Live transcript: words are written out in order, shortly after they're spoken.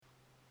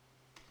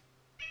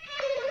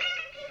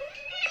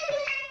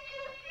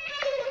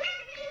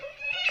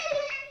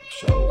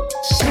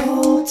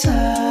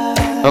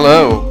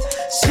Hello.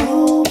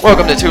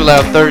 Welcome to Too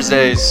Loud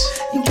Thursdays.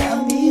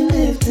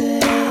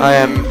 I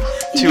am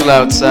Too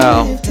Loud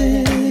Sal.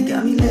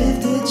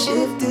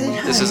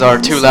 This is our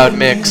Too Loud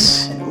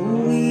mix,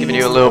 giving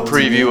you a little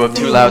preview of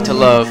Too Loud to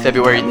Love,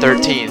 February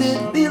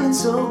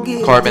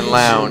 13th. Carbon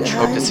Lounge.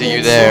 Hope to see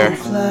you there.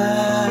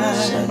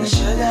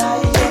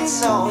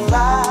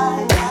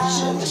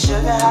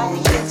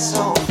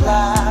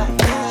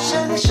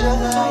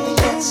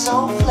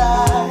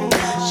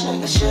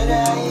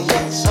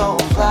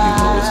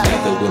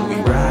 When we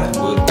ride,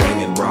 we're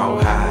bringing raw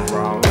high.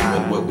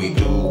 Doing what we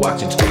do,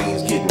 watching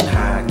screens, getting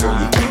high. Girl,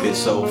 you keep it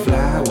so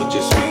fly with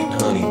your sweet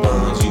honey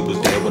buns. You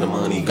was there when the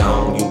money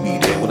gone, you be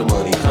there when the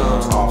money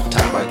comes. Off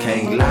top, I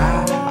can't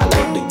lie, I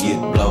love to get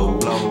blow.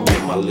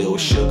 Get my little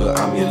sugar,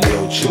 I'm your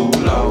little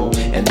chulo.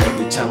 And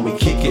every time we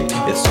kick it,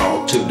 it's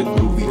all to the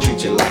groovy.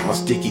 Treat you like my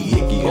sticky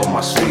icky or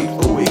my sweet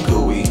ooey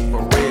gooey.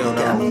 For real,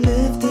 got me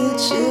lifted,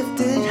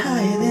 shifted,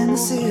 higher than the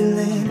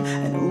ceiling.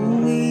 And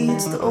ooh,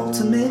 it's the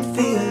ultimate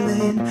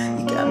feeling.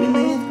 You got me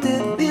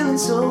lifted, feeling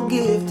so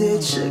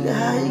gifted. Sugar,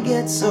 how you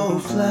get so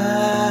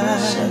fly?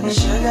 Sugar,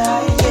 sugar,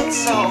 how you get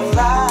so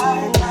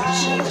fly?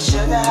 Sugar,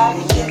 sugar, how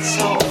you get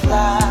so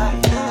fly?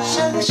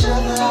 Sugar,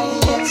 sugar, how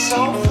you get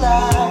so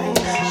fly?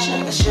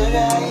 Sugar, sugar,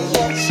 how you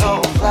get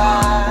so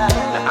fly?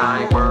 Now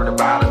I ain't worried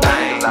about a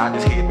thing, I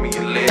just hit me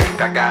a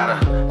lick. I got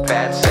a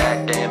fat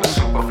sack and a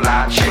super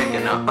fly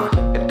chicken.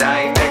 And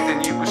I ain't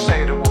acting, you could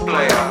say to a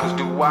player. Cause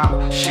do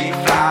I? She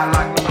fly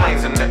like the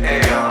planes in the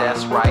air.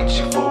 That's right,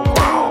 she full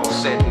grown,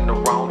 setting the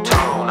wrong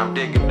tone. I'm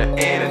digging the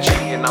energy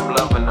and I'm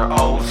loving her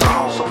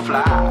ozone. So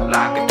fly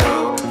like a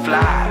dove,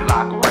 fly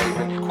like a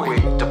raven.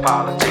 Quick to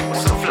politic with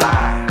some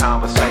fly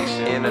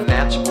conversation in a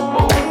natural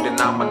mood. And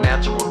I'm a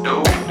natural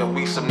dude, and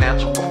we some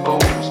natural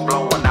fools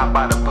blowing out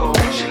by the pool.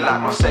 She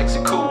like my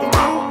sexy cool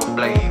mama with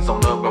blades on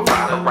the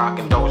Bravada,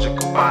 rockin' Doja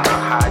Cabana,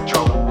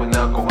 hydro and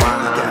the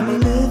guana. Got me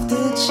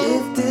lifted,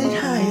 shifted,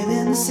 higher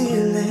than the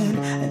ceiling.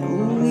 And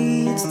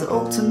ooh, it's the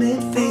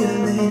ultimate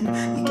feeling.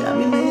 You got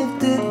me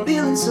lifted,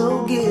 feeling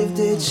so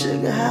gifted.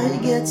 Sugar, how you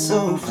get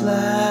so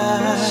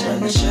fly?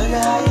 Sugar, sugar,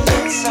 how you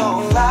get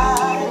so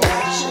fly?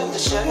 Sugar,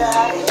 sugar,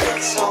 how you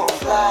get so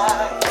fly?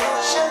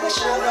 Sugar,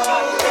 sugar,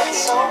 how you get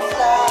so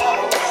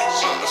fly?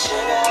 Sugar,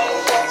 sugar, how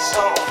you get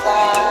so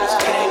fly?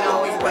 It ain't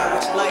always about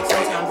what's like,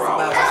 sometimes it's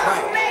about what's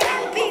right.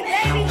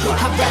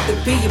 I'd rather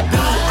be a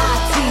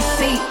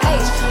B-I-T-C-H,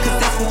 cause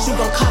that's what you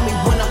gon' call me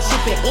when I'm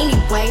trippin'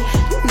 anyway.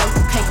 You know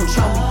you can't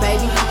control me,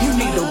 baby. You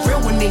need a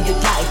real one in your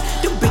life.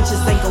 Them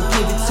bitches ain't gon'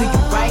 give it to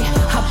you, right?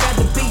 I'd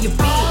rather be a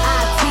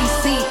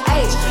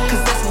B-I-T-C-H,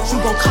 cause that's what you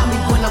gon' call me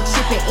when I'm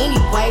trippin'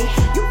 anyway.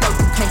 You know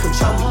you can't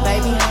control me,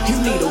 baby. You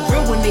need a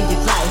real one in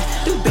your life.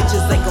 Them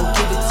bitches ain't gon'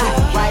 give it to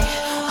you, right?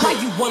 How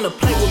you wanna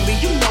play with me?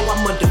 You know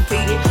I'm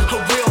undefeated. A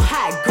real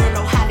high girl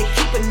know how to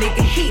keep a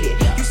nigga heated.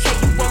 You say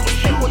you want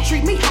respect, well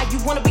treat me how you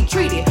wanna be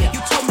treated. You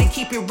told me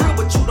keep it real,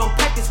 but you don't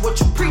practice what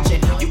you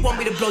preaching. You want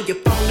me to blow your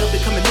phone up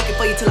and come and looking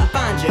for you till I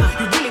find you.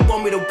 You really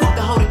want me to whoop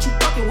the hoe that you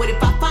fucking with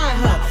if I find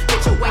her.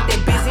 Get your ain't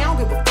that busy, I don't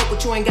give a fuck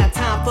what you ain't got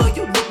time for.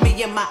 You look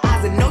me in my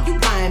eyes and know you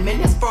lying,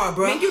 man, that's far,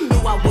 bro. Man, you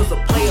knew I was a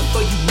player,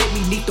 so you made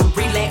me need to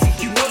relax.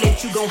 You know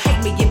that you gon' hate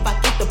me if I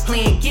get the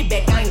plan, get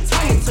back. I ain't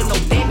turning to no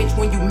damage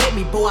when you met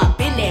me, boy, I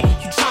been there.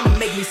 You tryna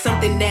make me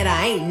something that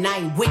I ain't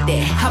with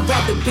that. I'd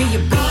rather be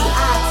a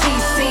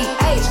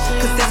B-I-T-C-H,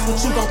 cause that's what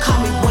you gon' call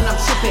me when I'm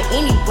trippin'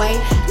 anyway.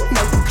 You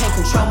know you can't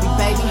control me,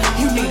 baby.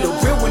 You need a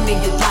real one in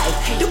your life.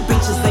 Them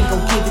bitches ain't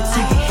gon' give it to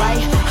you,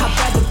 right? I'd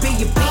rather be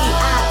a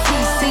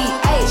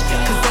B-I-T-C-H,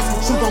 cause that's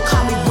what you gon'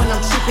 call me when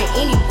I'm trippin'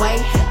 anyway.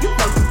 You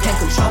know you can't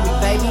control me,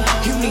 baby.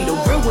 You need a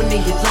real one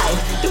in your life.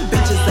 Them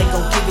bitches ain't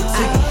gon' give it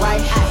to you,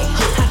 right?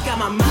 I got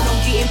my mind on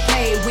getting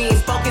paid. We ain't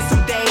spoken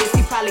some days.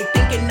 He probably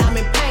thinking I'm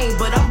in pain,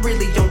 but I'm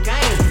really on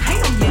game.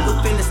 Ain't no nigga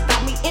finna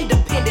stop me.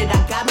 Independent, I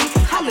got me.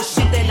 All the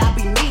shit that I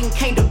be needing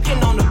can't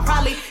depend on the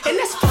probably. And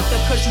that's fucked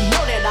up cause you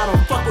know that I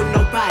don't fuck with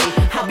nobody.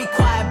 I be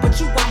quiet, but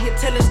you out here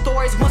telling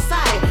stories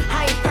one-sided.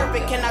 I ain't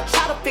perfect and I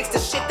try to fix the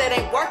shit that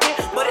ain't working.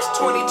 But it's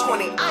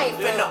 2020, I ain't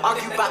finna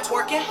argue about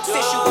twerking.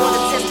 Since you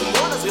wanna test the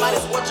waters, might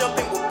as well jump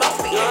in with both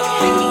feet. You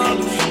hate me and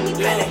you hate me,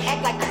 better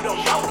act like you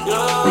don't know me.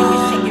 Make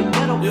it shake it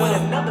better when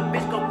another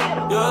bitch go get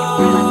him.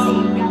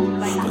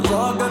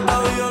 Pensaba que te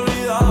había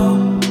olvidado,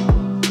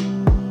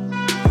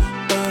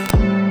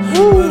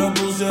 pero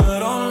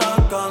pusieron la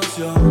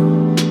canción.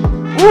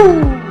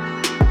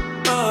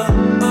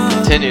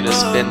 Continue to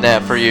spin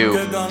that for you.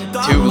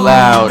 Too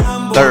Loud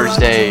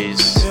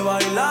Thursdays. Que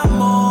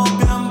bailamos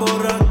bien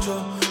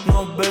borracho,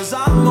 nos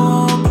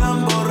besamos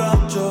bien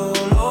borracho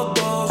los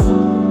dos.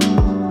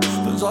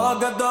 Pensaba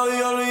que te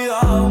había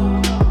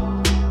olvidado,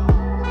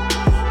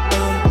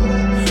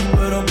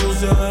 pero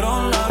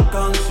pusieron la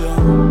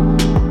canción.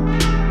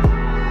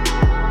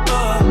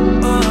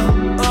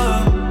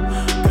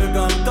 Que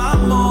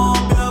cantamos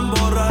bien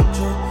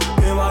borracho,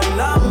 que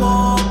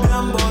bailamos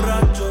bien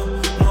borracho,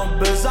 nos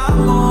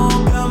besamos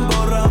bien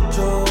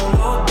borracho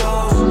los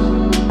dos.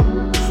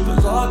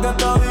 Pensaba que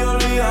te había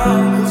olvidado,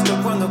 justo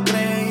cuando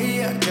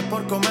creía que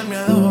por comerme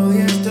a 2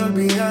 días te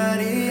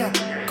olvidaría.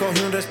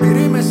 Cogí un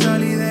respiré y me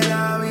salí de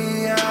la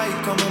vía. Y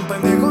como un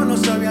pendejo no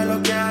sabía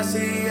lo que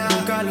hacía.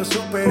 Nunca lo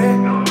superé,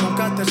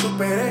 nunca te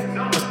superé.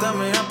 Hasta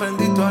me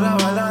aprendí toda la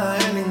balada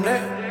en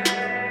inglés.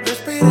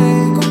 Respiré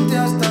y conté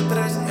hasta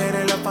 3.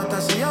 Eres la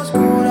fantasía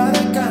oscura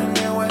de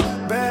Kanye West,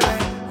 bebé.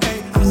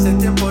 Hey, hace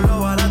tiempo lo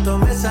barato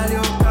me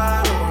salió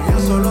caro. Ya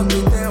solo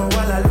tuiteo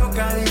a la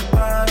loca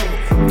disparo.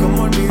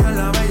 Como olvidar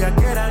la bella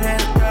que era en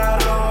el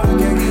carro. El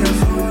que guía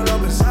solo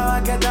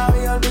pensaba que te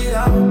había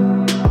olvidado.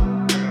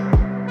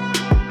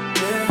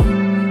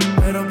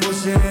 Pero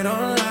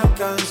pusieron la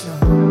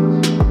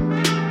canción,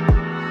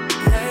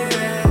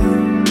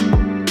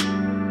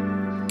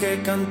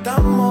 que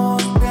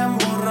cantamos bien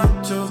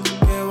borrachos,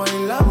 que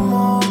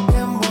bailamos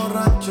bien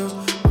borrachos,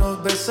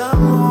 nos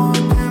besamos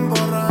bien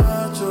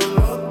borrachos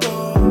los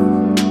dos.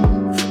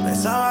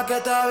 Pensaba que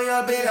te había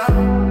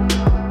olvidado,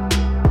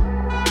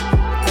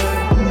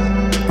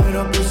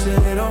 pero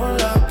pusieron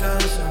la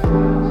canción.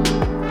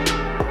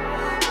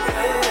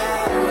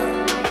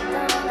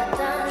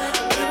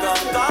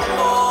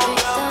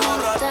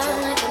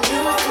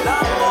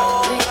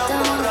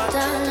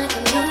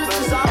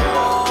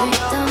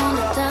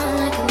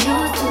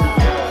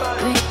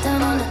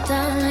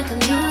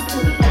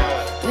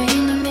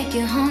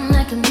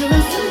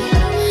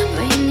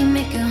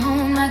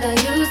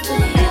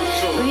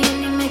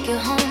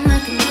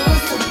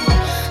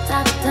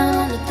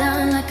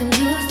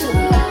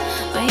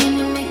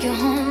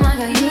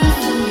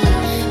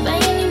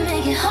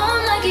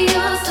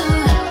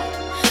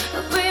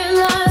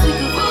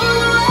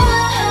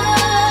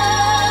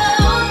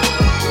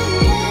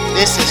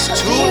 This is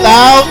Too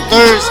Loud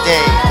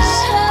Thursdays.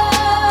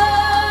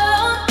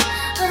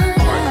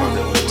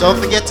 Don't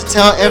forget to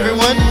tell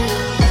everyone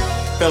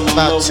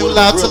about Too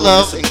Loud to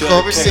Love in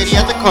Culver City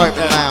at the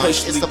Carbon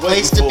Lounge. It's the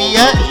place to be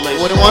at. You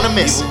wouldn't want to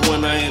miss it.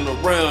 When I ain't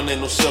around,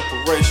 ain't no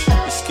separation.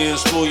 Your skin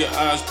smooth, your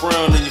eyes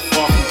brown, and you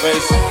far from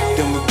basic.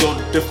 Then we go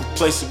to different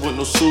places with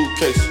no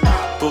suitcase.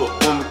 But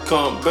when we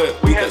come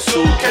back, we got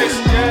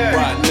suitcases.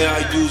 Right now,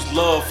 I use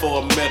love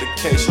for a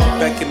medication.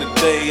 Back in the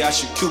day, I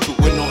should Cupid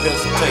with no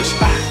hesitation.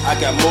 I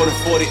got more than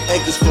 40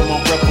 acres for my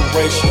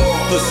reparation.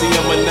 Pussy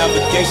on my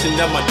navigation,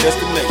 that's my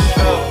destination.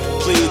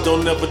 Please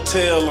don't never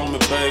tell on me,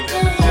 baby.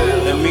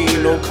 That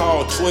mean don't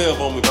call 12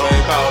 on me,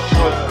 baby.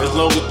 As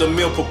long as the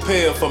meal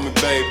prepared for me,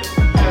 baby.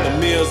 The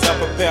meals I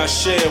prepare, I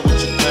share with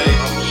you, baby.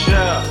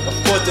 Of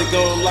course they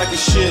gon' like a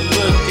shit,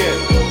 look at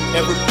it.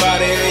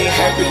 Everybody ain't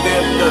happy,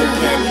 they look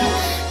happy.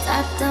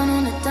 Top down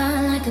on the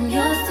dime like I'm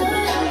used to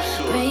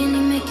it. Rain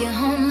and make it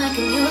home like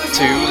I'm used to it.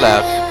 Too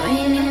loud.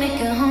 Rain and make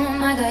it home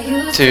like I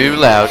used to Too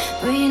loud.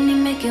 Rain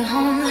and make it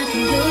home like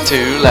I'm used to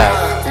Too loud.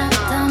 Top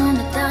down on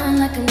the dime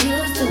like I'm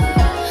used to it.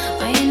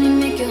 Rain and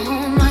make it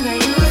home like I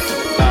used to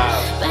it.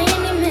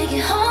 Rain and make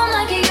it home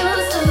like I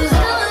used to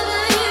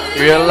it.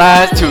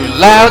 Realize too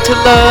loud to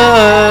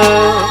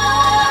love.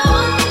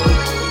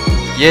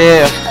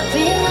 Yeah.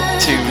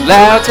 Too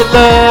loud to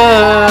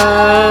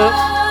love.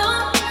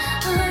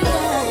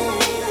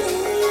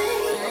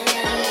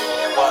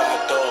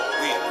 Wild dog,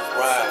 we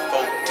ride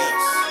 4 deep,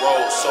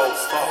 roll so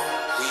far.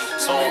 We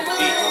on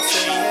me,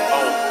 she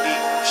on me,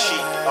 she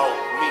on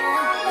me.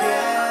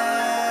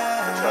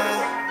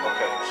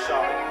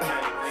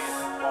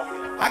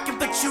 I can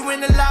put you in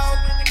a log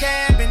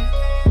cabin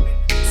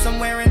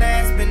somewhere in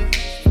Aspen.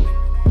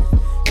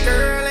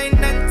 Girl, ain't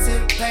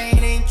nothing to pain,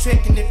 ain't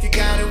tricking if you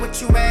got it,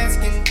 what you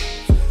asking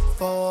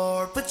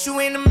for. Put you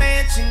in a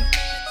mansion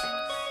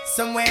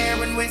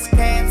somewhere in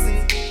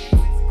Wisconsin.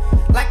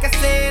 Like I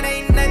said,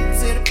 ain't nothing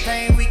to the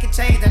pain, we can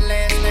change the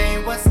last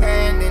name, what's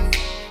happening?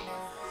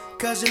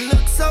 Cause you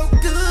look so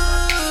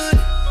good,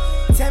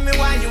 tell me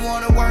why you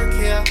wanna work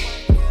here.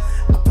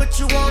 I put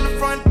you on the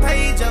front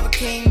page of a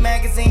King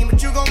magazine,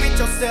 but you gon' get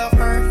yourself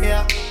hurt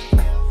here.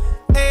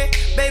 Hey,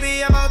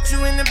 baby, I brought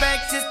you in the back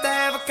just to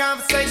have a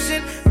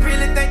conversation.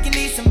 Really think you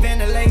need some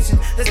ventilation.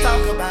 Let's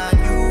talk about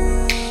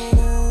you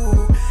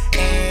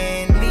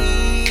and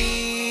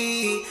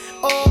me.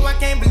 Oh, I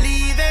can't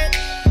believe it.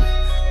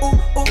 Ooh,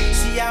 ooh,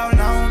 she all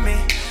on me,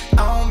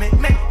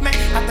 man,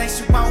 I think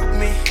she want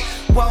me.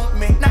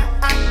 Nah,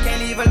 I can't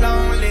leave her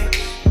lonely.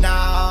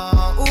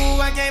 Nah,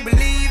 ooh, I can't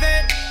believe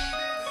it.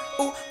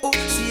 Ooh,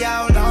 she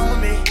all on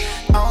me,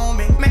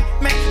 man,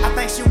 I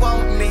think she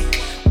want me.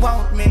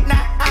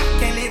 Nah, I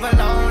can't leave her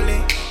lonely.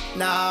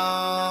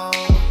 No,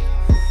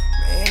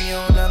 man, you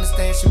don't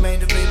understand. She made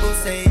the people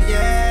say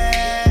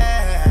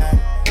yeah,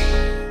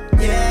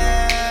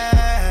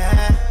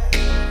 yeah,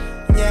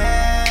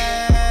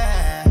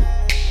 yeah.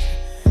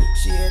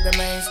 She hit the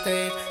main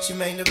stage. She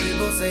made the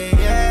people say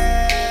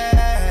yeah,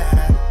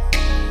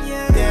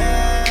 yeah,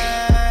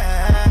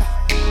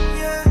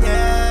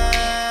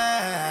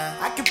 yeah.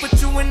 I can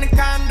put you in the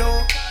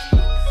condo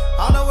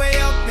all the way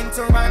up in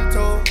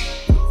Toronto.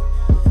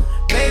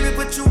 Baby,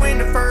 put you in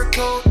the fur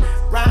coat,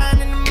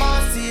 riding in the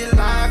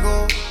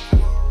Murcielago.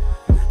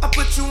 I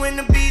put you in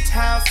the beach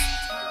house,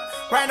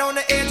 right on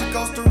the edge of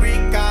Costa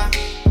Rica.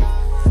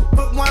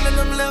 Put one of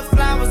them little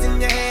flowers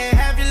in your hair,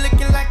 have you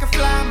looking like a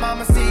fly,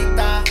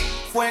 mamacita.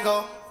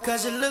 Fuego,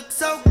 cause you look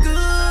so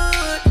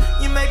good,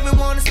 you make me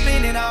wanna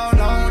spend it all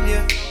on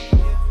you.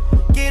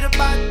 Get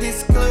about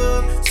this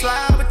club,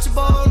 slide with your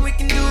boy, we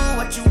can do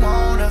what you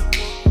wanna.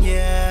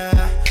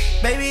 Yeah,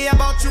 baby, I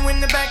bought you in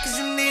the back cause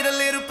you need a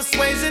little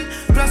persuasion.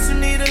 Plus you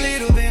need a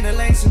little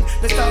ventilation.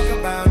 Let's talk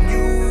about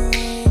you,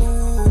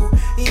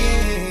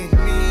 yeah,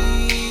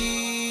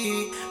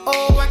 me.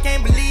 Oh, I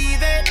can't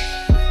believe it.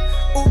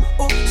 Ooh,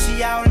 ooh,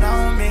 she all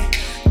on me,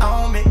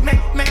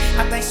 me.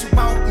 I think she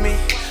want me.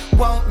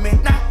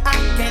 Nah, I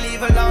can't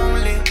leave her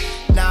lonely.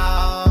 No,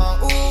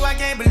 ooh, I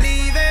can't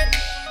believe it.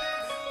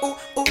 Ooh,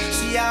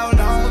 she all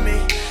on me,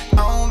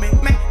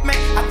 me.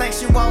 I think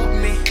she want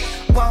me.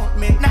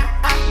 Nah,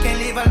 I can't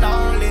leave her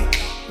lonely.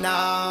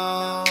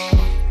 No,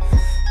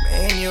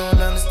 man, you don't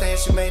understand.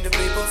 She made the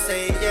people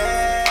say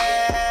yeah.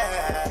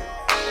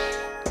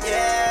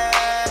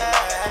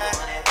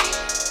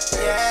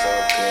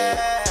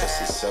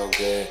 So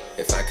good.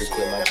 If I could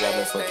quit my job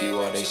and fuck you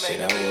all this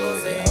shit, I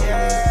would.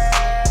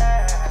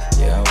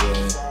 Yeah, I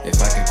would.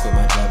 If I could quit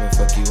my job and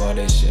fuck you all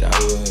that shit, I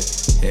would.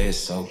 Yeah, it's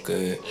so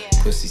good.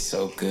 Pussy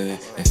so good.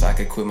 If I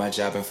could quit my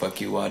job and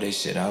fuck you all this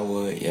shit, I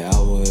would. Yeah,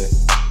 I would.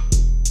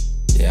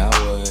 Yeah,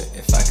 I would.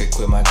 If I could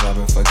quit my job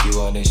and fuck you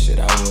all this shit,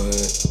 I would.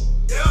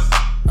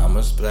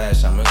 I'ma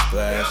splash.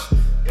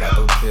 Pop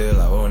a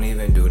pill, I won't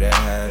even do that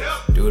half.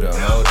 Do the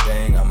whole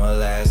thing, I'ma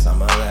last.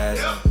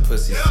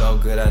 Pussy so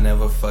good, I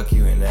never fuck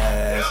you in the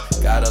ass.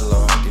 Got a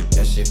long dick,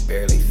 that shit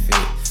barely fit.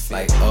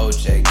 Like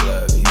OJ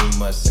Glove, you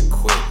must have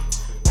quit.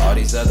 All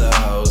these other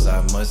hoes,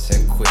 I must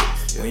have quit.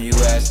 When you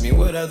ask me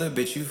what other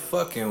bitch you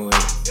fucking with,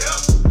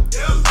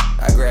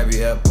 I grab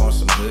you up on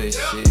some good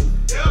shit.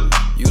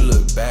 You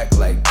look back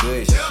like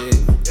good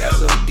shit. Got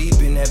so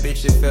deep in that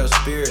bitch it felt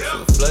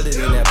spiritual. Flooded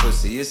in that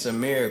pussy, it's a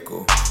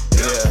miracle.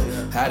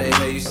 Yeah, how the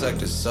hell you sucked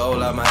the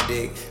soul out my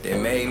dick? They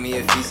made me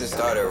a feast and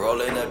started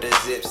rolling up the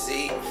zip.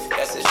 See,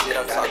 that's the shit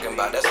I'm talking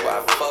about. That's why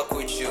I fuck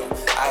with you.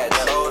 I had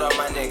told all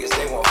my niggas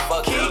they won't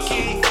fuck with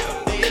you.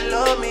 Do you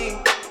love me?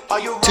 Are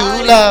you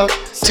Too loud,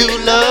 too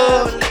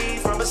love.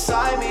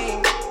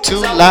 Too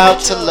loud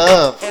to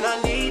love. And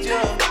I need you,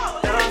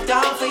 and I'm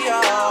down for you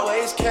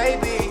always,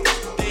 KB.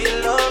 Do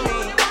you love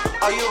me?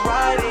 Are you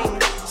riding?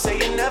 Say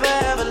you never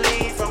ever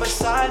leave from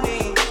beside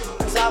me.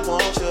 Cause I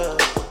want you,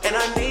 and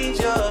I need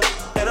you,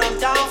 and I'm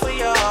down for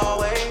you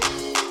always.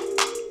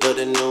 Look,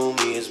 the new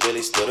me is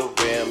really still the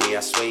real me. I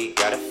swear you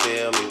gotta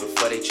feel me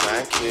before they try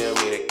and kill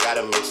me. They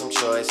gotta make some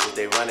choices,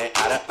 they running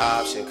out of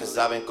options. Cause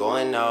I've been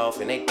going off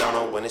and they don't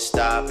know when to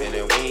stop. And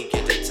then when you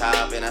get to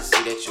top, and I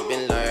see that you've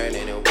been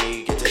learning. And when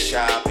you get to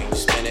shopping, you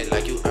spend it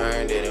like you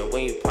earned it. And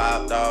when you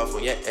popped off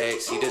on your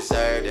ex, he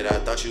deserved it. I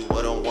thought you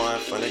would've won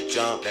from the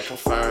jump, that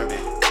confirmed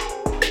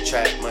it.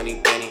 Trap money,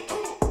 Benny.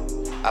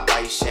 I buy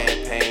you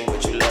champagne,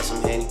 but you love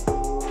some Henny.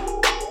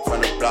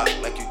 From the block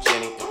like you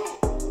Jenny.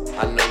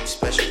 I know you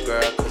special,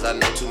 girl, cause I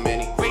know too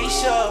many.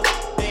 Risha,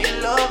 do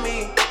you love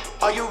me?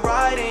 Are you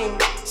riding?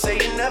 Say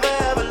you never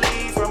ever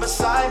leave from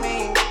beside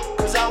me.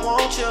 Cause I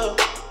want you,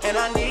 and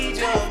I need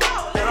you,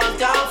 and I'm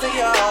down for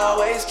you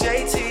always.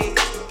 JT,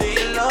 do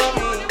you love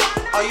me?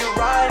 Are you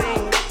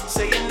riding?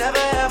 Say you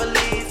never ever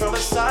leave from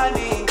beside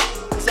me.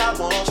 Cause I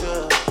want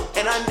you,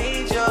 and I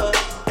need you,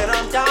 and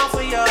I'm down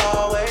for you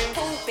always.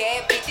 Two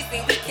bad bitches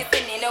and we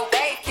kissing in a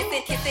way,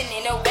 kissing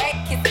in a way,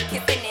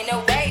 kissing in a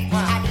way.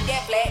 I do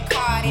that black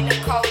card in the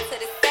code to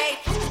the safe,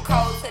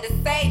 code to the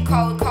safe,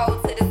 code to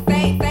the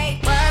safe.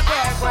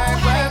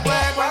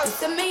 Work. You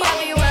see me, I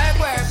be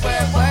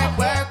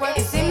work.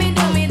 You see me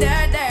do me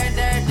dirt.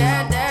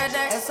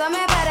 And some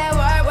about that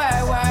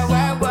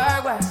work.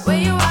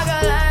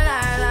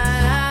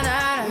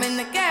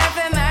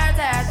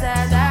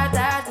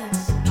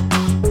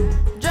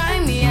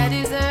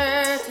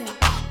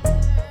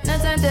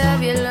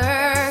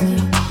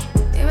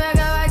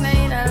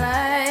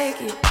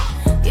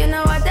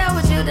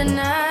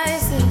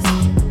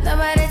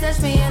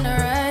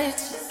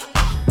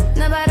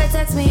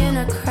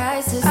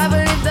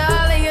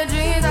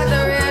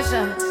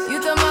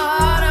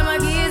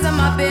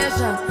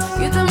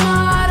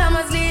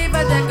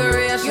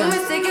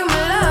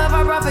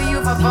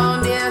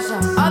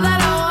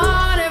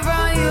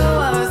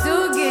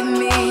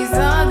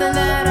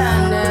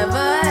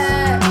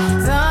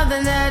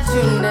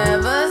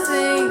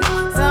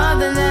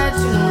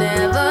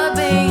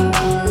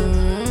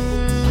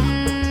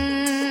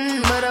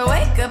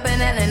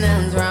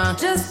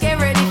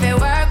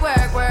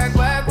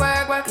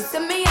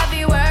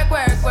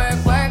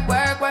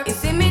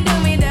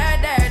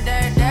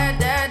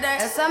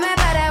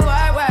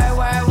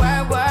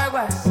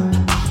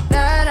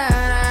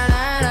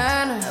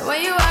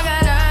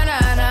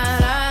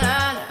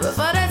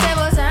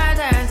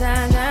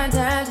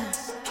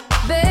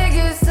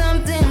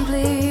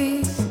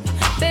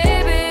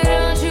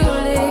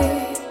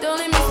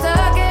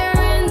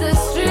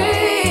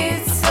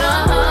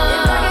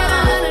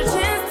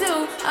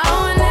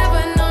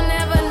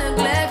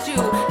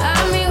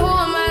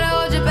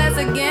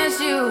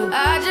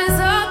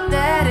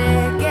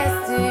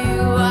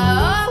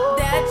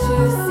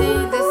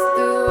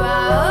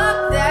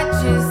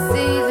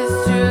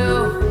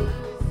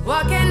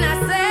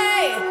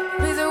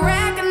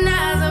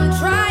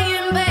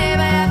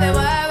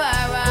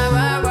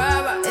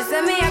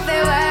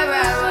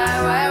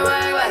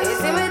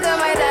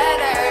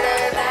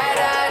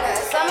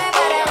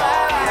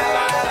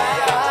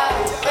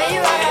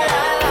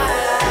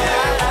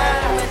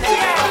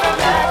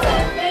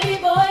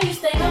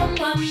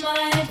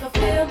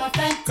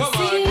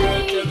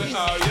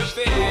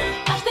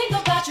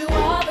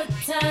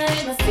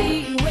 time I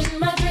see you in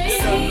my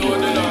dreams.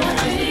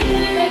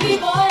 Baby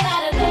boy,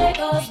 not a day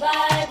goes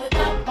by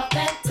without my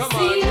fantasy. Come on,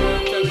 girl,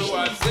 tell me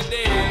what's the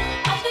deal.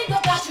 I think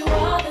about you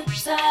all the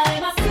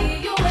time. I see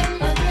you in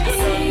my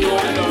dreams.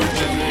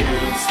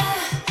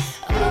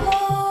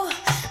 Oh,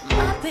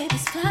 my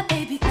baby's fly,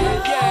 baby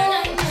girl.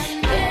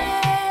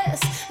 Yes,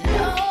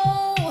 no,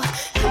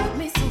 hurt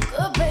me so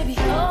good, baby.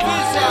 Oh,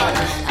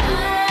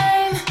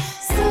 I'm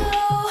so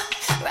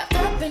wrapped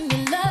up in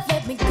your love.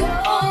 Let me go.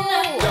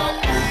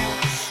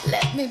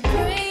 Let me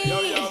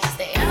breathe.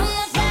 Stay on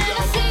my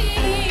fantasy.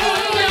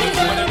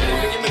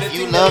 If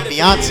you love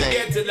Beyonce,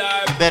 you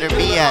better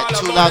be at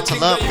Too Loud to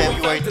Love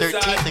February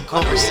 13th in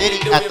Culver City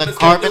at the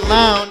Carbon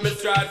Lounge.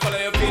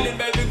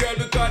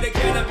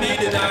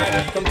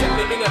 Come take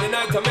me in the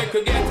night to make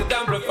her get it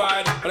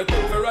amplified. But I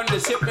keep her on the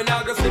ship, and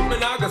I go slip,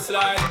 and I go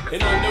slide.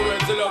 In other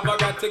words, the love I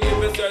got to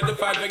give it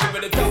certified. I give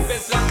it the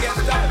toughest, let's get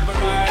started for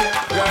ride.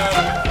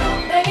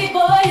 Girl, Baby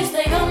boy, you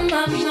stay on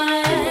my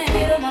mind.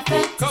 Feel my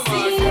fantasy. come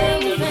on, girl, tell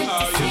me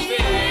how you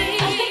feel.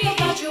 I think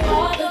about you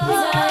all the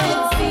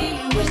time. See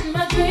you in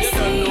my dreams.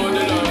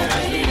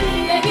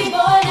 Baby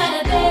boy, not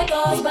a day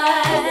goes by.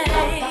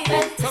 Come on,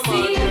 girl, tell me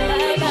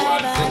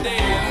what's the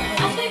deal.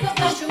 I think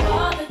about you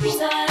all the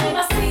time.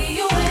 I see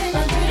you in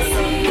my dreams.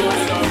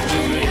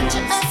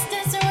 Just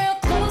dancing real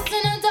close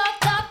in a dark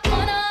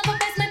corner of a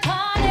basement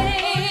party.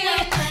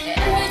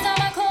 Every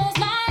time I close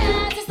my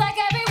eyes, it's like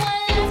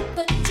everyone else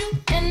but you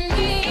and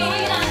me. In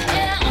our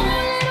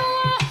own little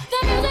world, the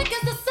music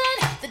is the sun.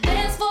 The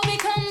dance floor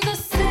becomes the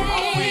sea.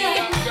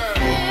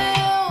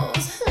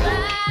 Feels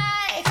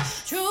like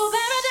true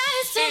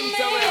paradise to me.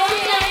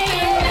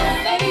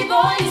 Baby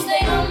boy, you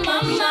stay on my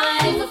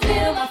mind,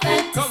 fulfill my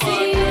fantasy. Come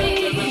on, girl,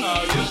 tell me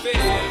how you feel.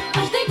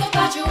 I think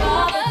about you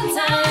all the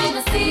time.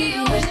 I see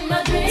you in my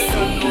dreams.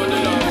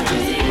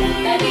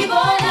 Baby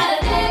boy, not a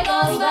day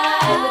goes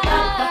by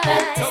without my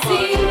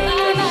fantasy.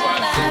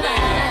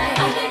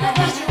 I think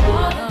about you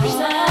all the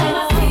time.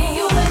 I see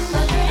you in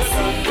my dreams.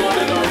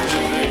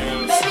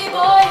 Baby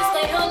boy, you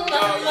stay on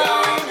my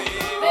mind.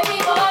 Baby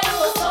boy, you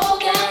are so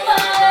damn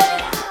fine.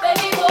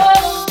 Baby boy,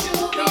 won't you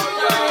be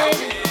mine?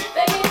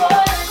 Baby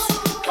boy,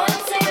 come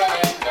say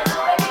it now.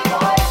 Baby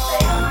boy,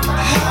 stay on my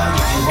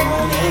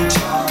mind.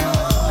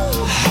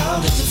 How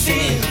does it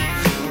feel?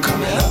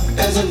 Coming up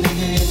as a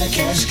nigga in the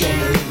cash game,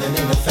 living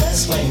in the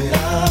fast lane,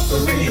 life for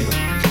real.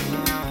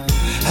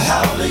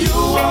 How do you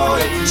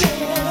want it?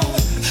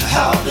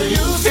 How do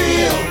you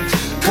feel?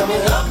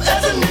 Coming up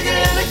as a nigga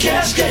in the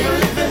cash game,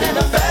 living in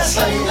the fast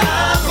lane,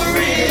 life for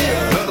real.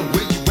 Love the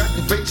way you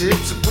activate your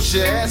hips and push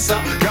your ass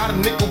out. Got a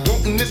nigga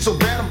wanting it so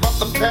bad I'm about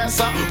to pass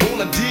out.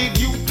 Wanna dig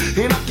you,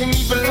 and I can't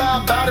even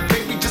lie about it,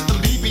 baby. Just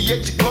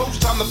alleviate your clothes,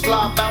 time to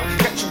fly out.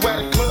 Catch you at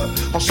a club.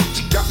 Oh shit,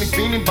 you got me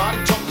feeling, body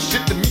talking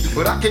shit to me,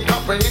 but I can't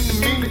comprehend the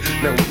meaning.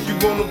 Now if you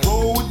wanna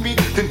roll with me,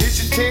 then this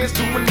your chance.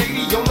 Do an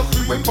 80 on the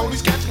freeway,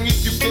 police catch me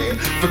if you can.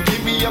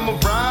 Forgive me, I'm a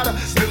rider,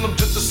 still I'm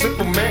just a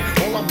simple man.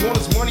 All I want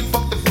is money,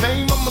 fuck the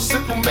fame, I'm a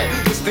simple man.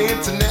 It's the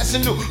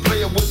international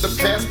player with the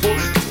passport,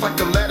 just like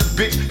a ladder,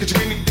 bitch. Get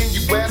you anything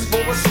you ask for,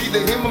 it's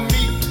either him or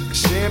me.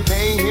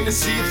 Champagne,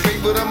 Hennessy, a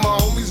favorite of my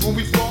homies when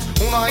we fall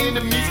on our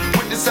enemies.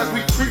 Witness as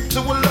we creep to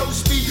a low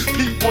speed.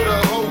 Peep what a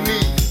hoe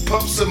need.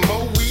 Pump some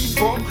more weed,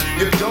 bump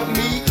you don't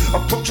need.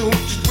 Approach your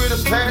hoochies with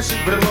a passion,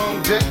 been a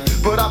long day,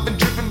 but I've been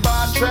driven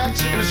by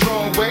attraction in a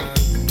strong way.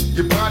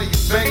 Your body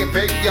is banging,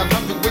 baby. I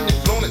love it when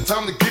you're flown. It's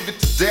time to give it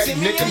to daddy,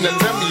 nigga. Now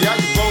tell me how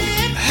you want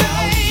it.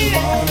 How do you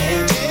want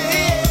it?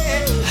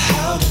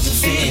 How does it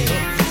feel?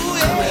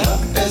 Coming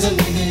up as a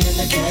nigga in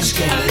the cash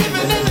game,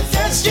 living in the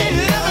fast game,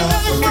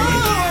 life for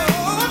real.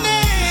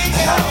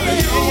 How do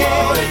you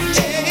want it?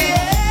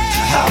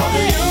 How do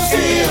you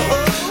feel?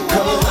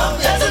 Coming up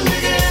as a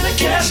nigga in the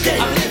cash game,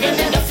 living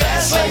in the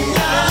fast lane,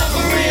 life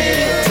for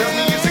real. Tell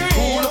me, is it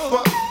cool or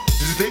what?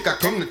 Does you think I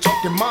came to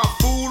talk in my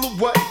fool or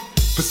what?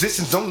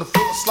 Positions on the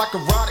floor, it's like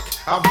erotic.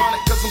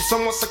 Ironic, cause I'm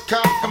somewhat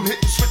psychotic. I'm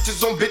hitting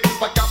switches on bitches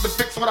like I've been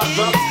fixed when I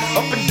drop it.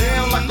 Up and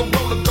down like a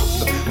roller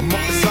coaster. I'm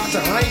up beside you,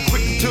 I ain't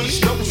quick until the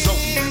show's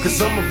over.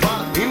 Cause I'm a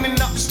rider, in and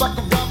out just like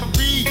a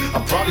robbery.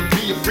 I'll probably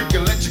be a freak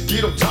and let you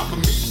get on top of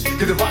me.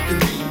 Get it rockin'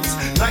 these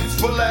nights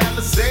full of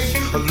LSA.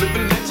 A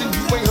living legend,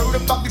 you ain't heard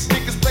about these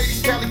niggas play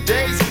these Cali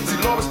days. See,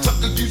 Lawrence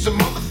Tucker, you's a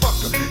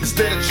motherfucker.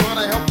 Instead of trying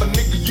to help a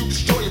nigga, you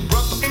destroy your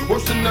brother.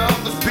 Worse than the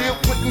others, Bill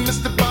Clinton,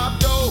 Mr. Bob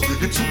Dole.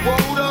 You're too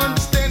old to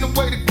understand the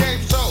way the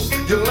game's sold.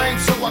 You're lame,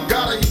 so I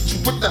gotta hit you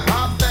with the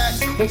hot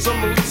facts. On some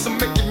release, I'm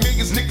making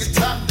millions, niggas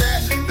top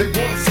that. They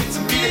wanna see to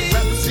me, they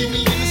rather see me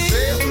in the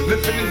cell.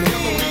 Living in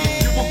hell, only a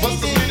few of us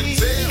are in the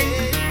tail.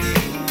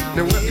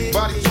 Now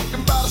everybody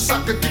talking about us, I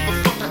could give a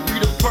fuck. I be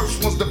the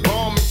first ones to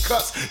bomb and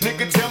cuss.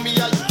 Nigga, tell me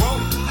how you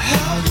want it.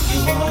 How do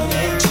you want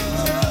it?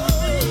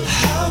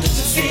 How does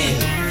it feel?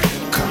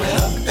 Coming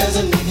up as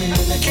a nigga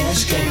in the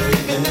cash game,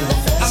 living in the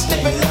fast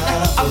lane,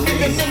 life for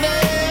real.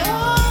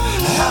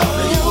 How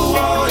do you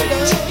want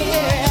it?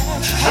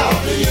 How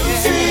do you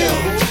feel?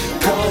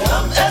 Coming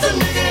up as a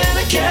nigga in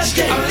the cash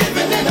game,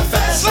 living in the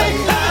fast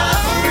lane,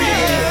 life for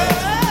real.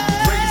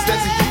 Raised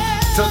as a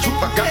youth, tell the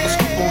truth, I got the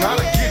scoop on how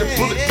to get a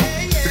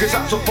bulletproof.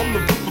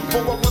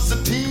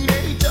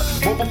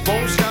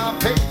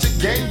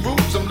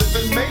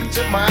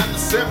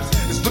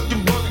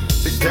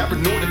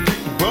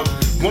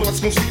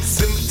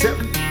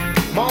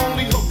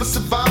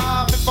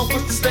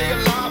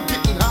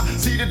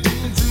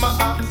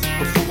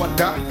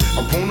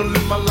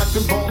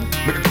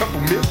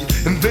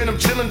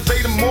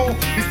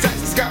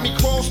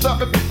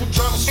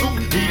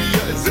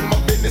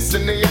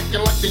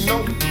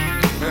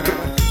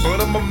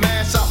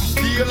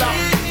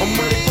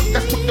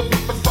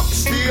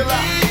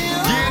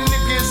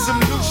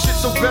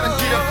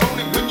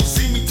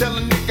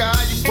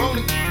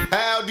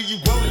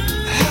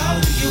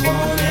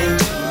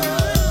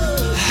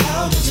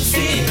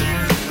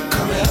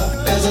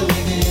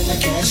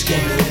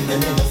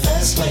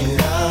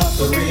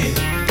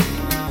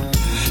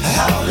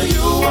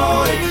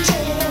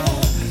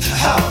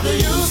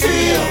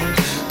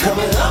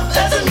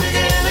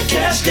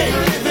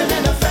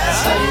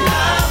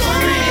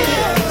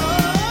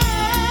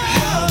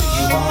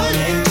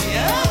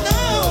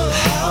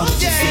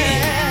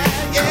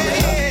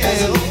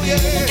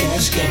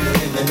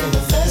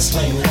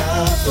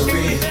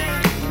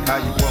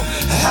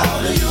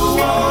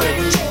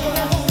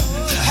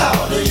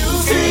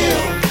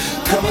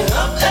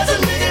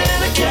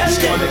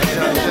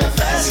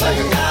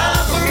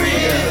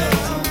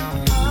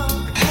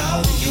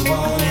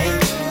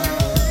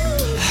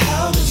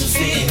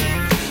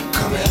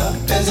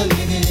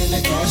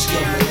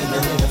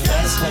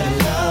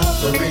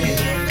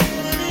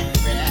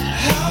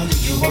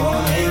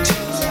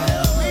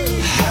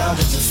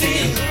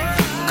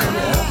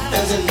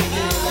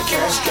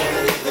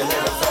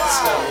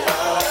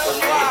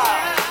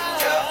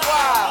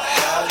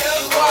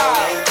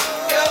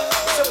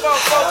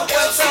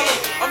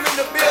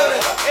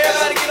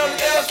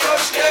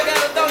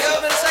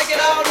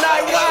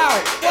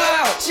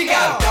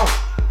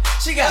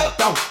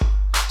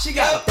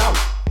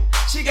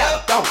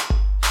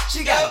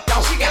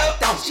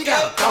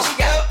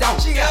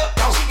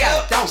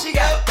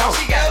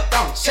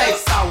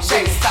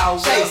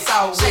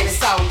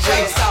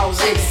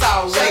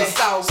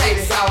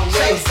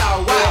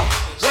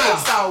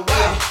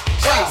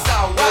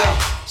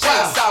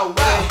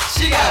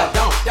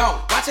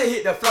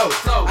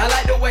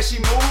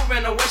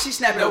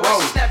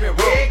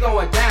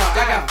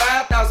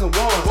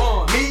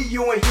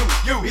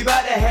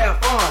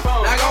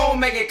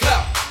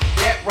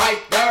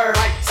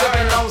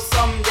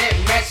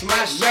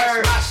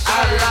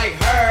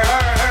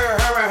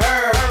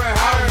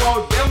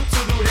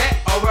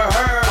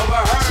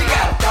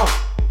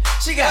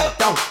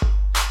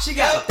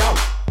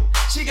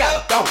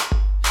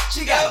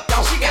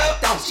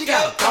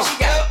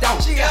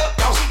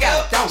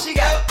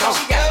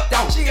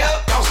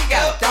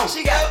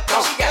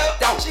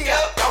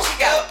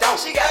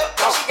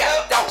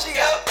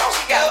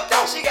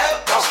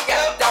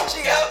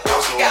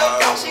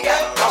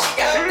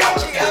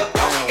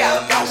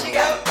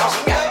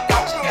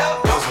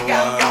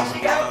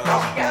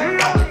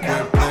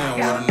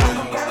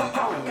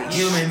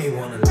 You made me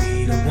wanna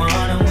lead the one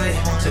I'm with.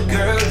 So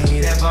girl,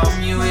 leave that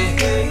bomb you with.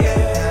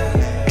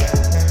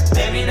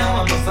 Baby, know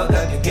I'ma fuck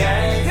up the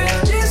game.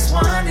 Girl, just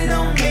want it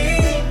on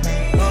me.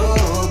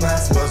 Oh,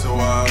 bust a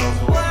wide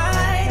open.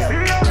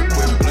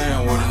 Quit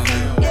playing with a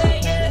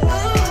nigga.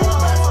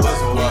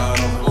 Bust a wide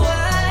open.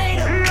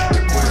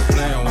 Quit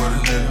playing with a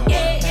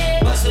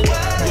nigga. Bust a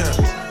wide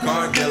open. Yeah,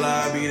 car dealer,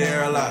 I be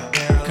there a lot.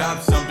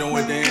 Cop something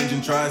with the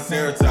engine,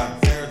 Triceratops.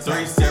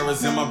 3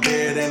 Sarahs in my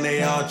bed and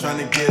they all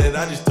tryna get it.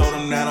 I just told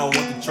them that I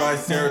want the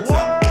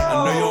Triceratops. I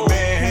know your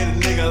man hate a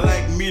nigga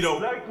like me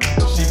though.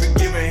 She been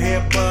giving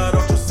head bud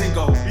off your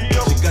single.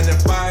 She got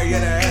that fire, yeah,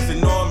 that ass and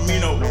no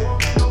amino.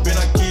 Been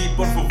I keep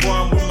up for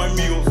one with my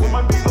meals.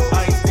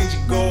 I ain't stingy,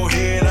 go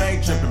ahead, I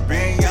ain't tripping.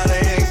 Bang, y'all,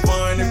 that ain't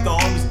fun if the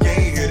homies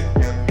can't hit it.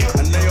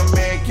 I know your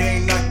man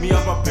can't knock me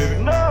off my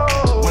pivot.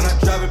 When I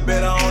drive it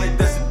better on it,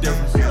 that's the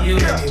difference. You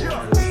make me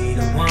wanna be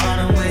the one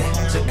I'm with.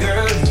 So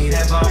girl, leave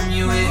that bomb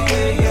you with.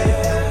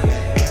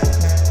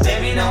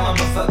 Baby, know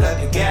I'ma fuck up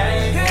the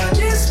game. Girl,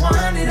 just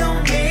want it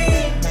on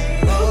me.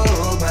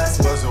 Oh, bust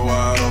a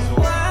wide open.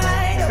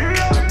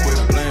 Quit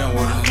playing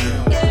with a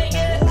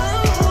nigga.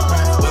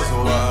 Bust a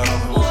wide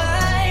open.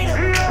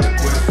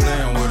 Quit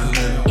playing with a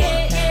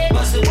nigga.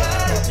 Bust a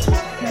wide open.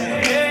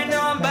 Yeah, you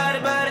know I'm body.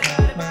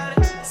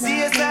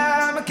 CSI,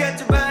 I'ma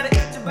catch a body.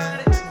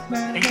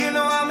 And you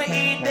know I'ma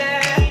eat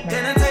that.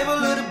 Dinner table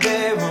or the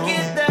bedroom.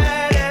 Get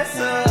that ass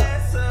up.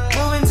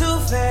 Moving too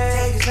fast.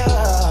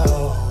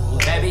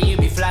 Baby, you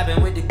be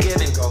flopping with the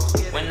give and go.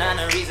 When none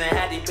of reason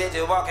had these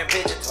bitches walking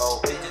pigeon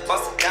toe.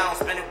 Bust it down,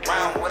 spin it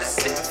round, what it's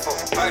sitting for.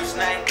 First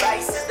name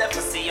prices, that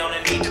pussy on the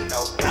need to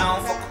know. I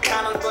don't fuck with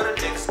condoms, but a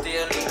nigga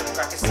still need them.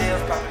 Cracking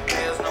sales, popping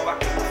pills, no I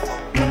can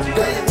afford.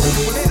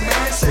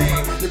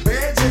 The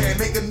bad jam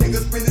make a nigga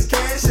spend his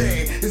cash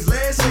in. His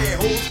last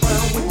hand holds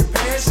fire with your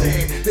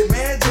passion. The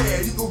mad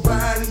jam, you go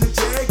ride in the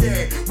jag.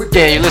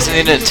 Yeah, you're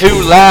listening to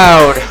Too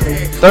Loud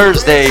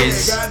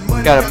Thursdays.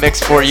 Got a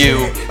mix for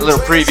you. A little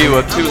preview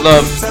of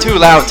Too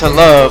Loud to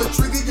Love.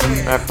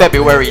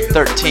 February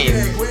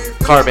 13th,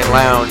 Carbon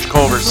Lounge,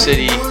 Culver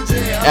City,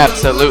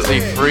 absolutely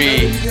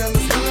free.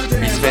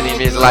 Be spinning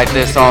music like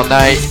this all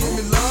night.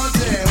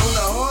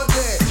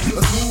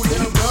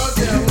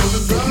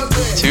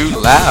 Too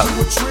loud.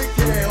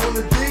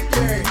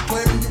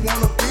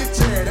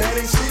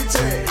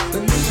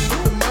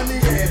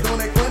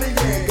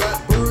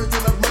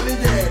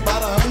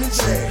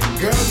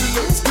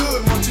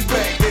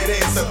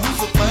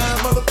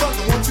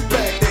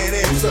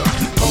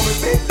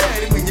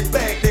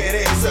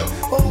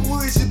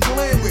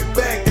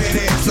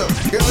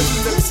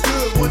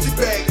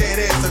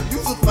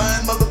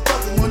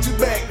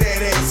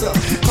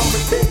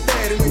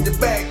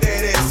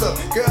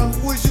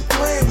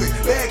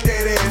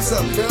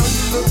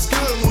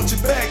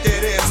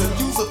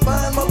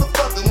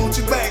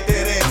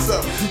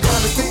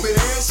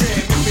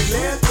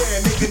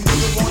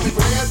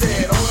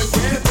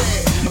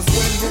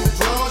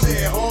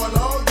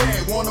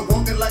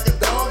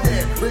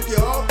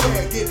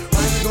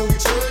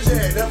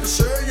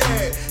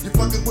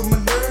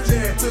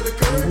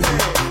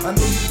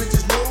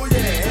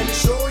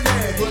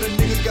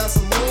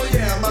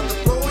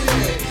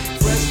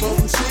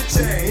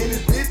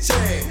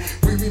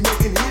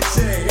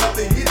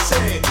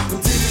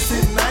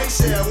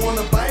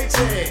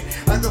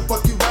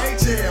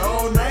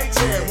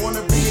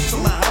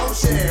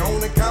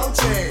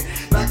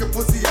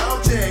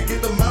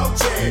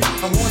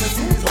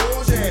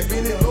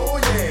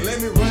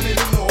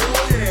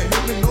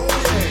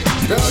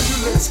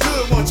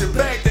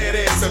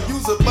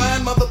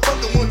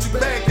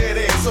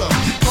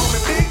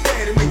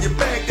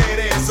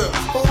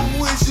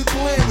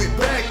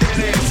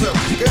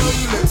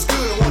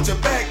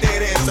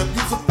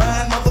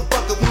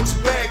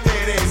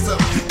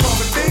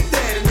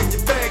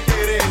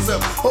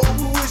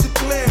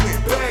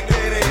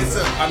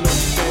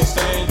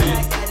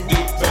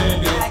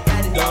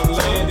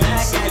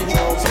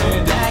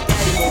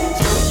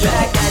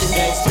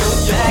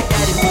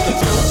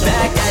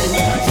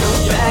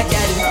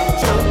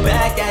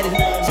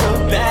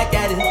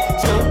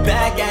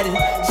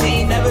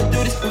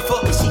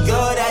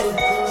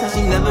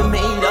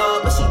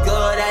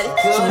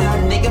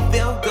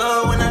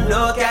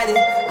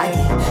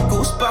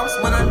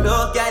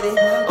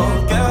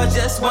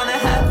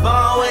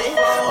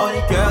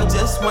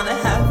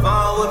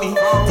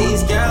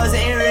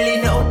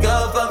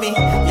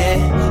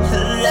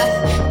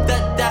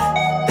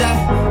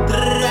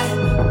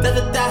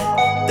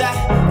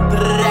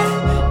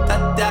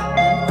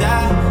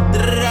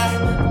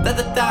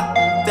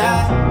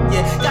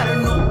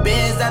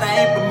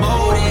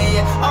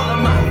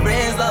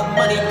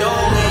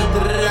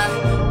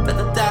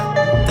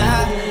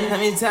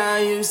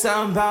 Tell you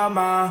something about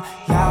my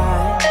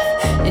life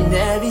and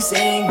every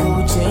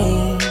single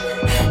chain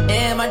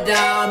and my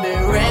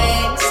diamond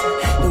rings.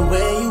 The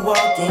way you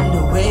walking,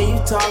 the way you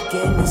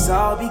talking, it's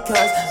all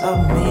because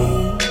of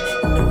me.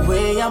 And the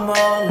way I'm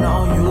all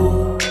on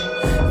you,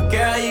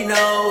 girl, you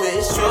know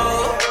it's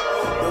true.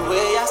 The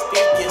way I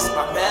speak is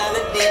my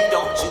melody.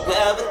 Don't you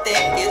ever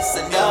think it's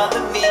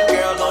another me,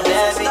 girl? Don't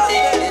ever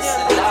think it's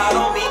a lot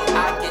on me.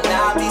 I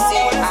cannot be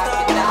seen,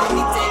 I cannot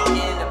be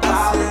taken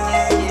about it.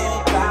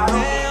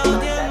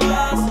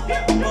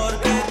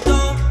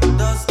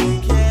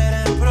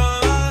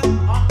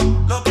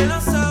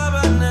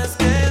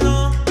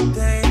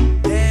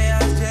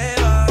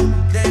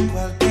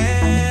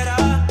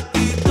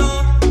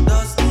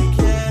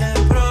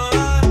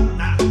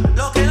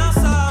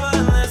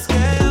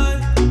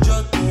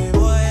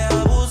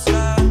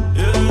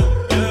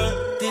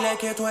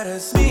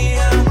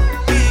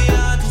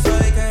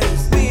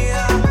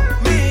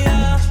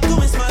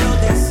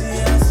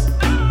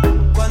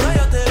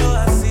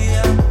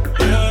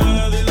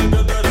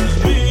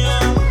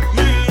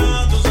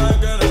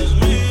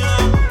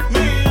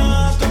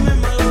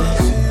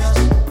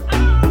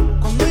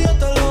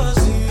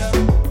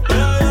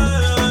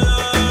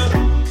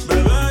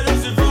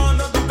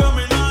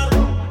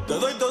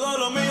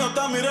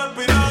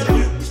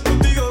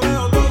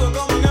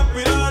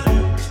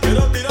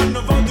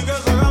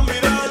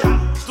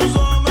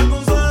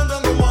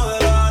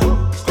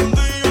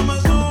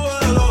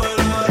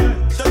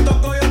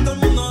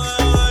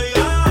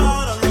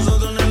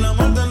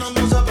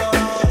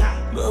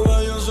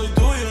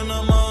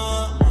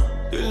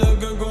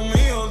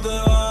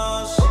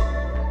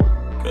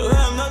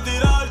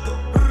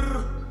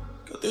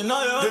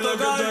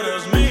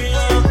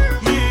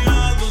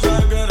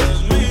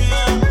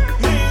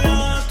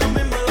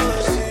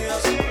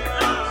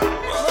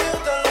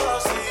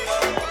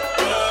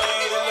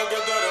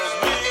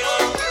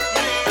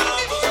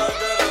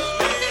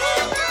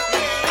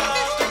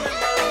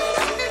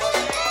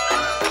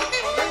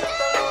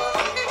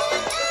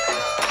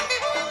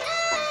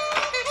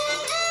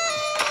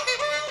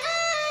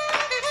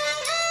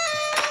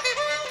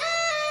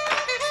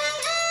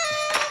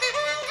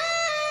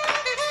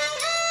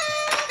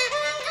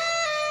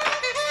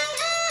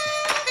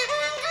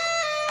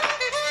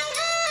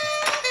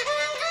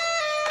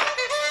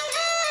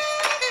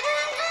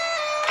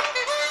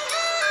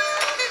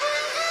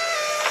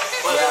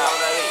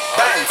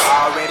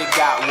 Already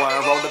got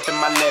one rolled up in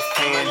my left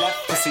hand.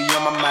 Pussy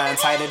on my mind,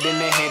 tighter than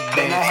the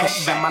headband.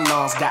 Push in my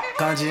lungs, got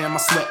ganja in my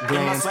sweat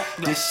glands.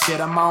 This shit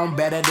I'm on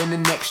better than the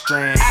next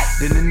strand.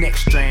 Then the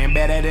next strand,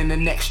 better than the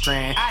next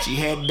strand. She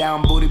head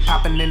down, booty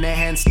popping in the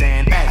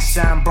handstand. I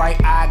shine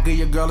bright, I give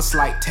your girl a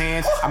slight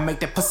tan. I make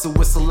that pussy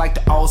whistle like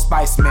the Old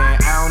Spice man.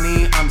 I don't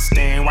even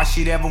understand why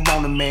she'd ever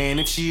want a man.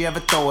 If she ever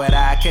throw it,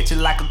 I catch it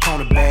like a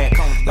corner bag.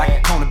 Like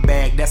a corner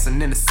bag, that's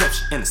an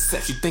interception.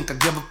 You think I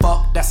give a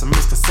fuck? That's a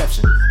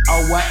misconception.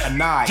 Oh what a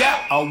night,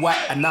 oh what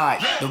a night.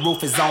 The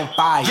roof is on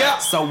fire,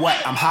 so what?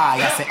 I'm high.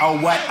 I say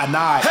oh what a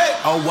night,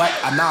 oh what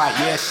a night.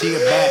 Yeah, she a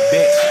bad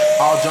bitch.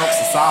 All jokes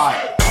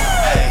aside.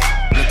 Hey,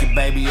 look at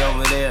baby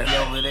over there.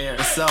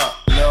 What's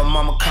up? Little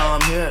mama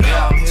come here.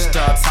 She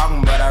started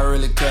talking, but I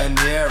really couldn't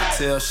hear her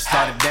till she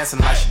started dancing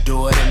like she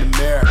do it in the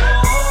mirror.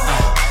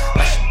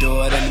 Like she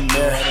do it in the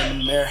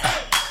mirror.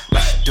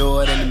 Like she do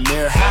it in the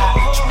mirror.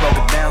 She broke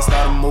it down,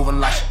 started moving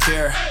like she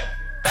care.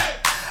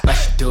 Like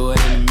she do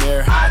it in the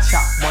mirror. I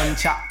chop one,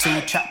 chop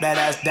two, chop that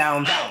ass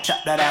down.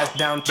 Chop that ass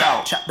down,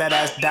 chop that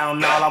ass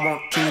down. All I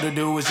want you to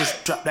do is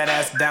just drop that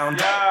ass down.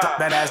 Drop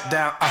that ass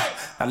down.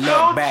 I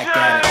look back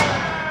at it.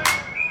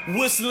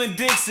 Whistling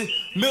Dixie,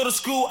 middle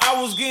school, I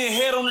was getting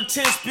head on the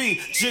 10-speed.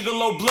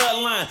 Gigolo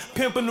bloodline,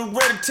 pimpin'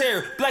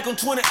 hereditary. Black on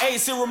 28,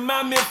 it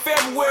remind me of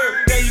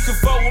February. Then you can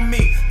fuck with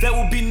me, that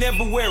would be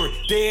never weary.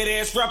 Dead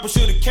ass rapper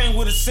should've came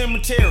with a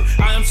cemetery.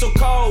 I am so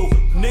cold,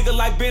 nigga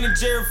like Ben and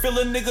Jerry. Fill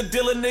a nigga,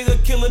 deal a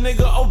nigga, kill a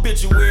nigga,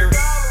 obituary.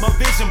 My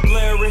vision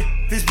blurry,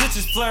 these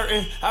bitches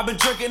flirting. I've been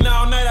drinking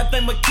all night, I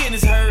think my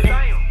kidneys hurting.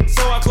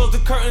 So I closed the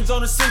curtains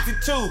on the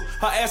 62.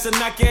 Her ass will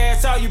knock your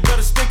ass out, you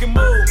better stick and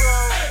move.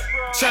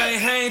 Chain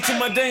hang to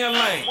my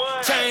ding-a-ling.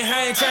 Chain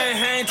hang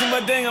to my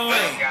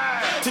ding-a-ling.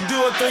 To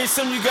do a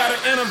threesome, you gotta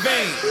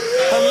intervene.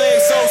 Her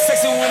legs so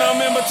sexy when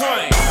I'm in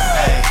between.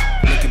 Hey,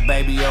 look at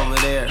baby over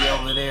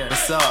there.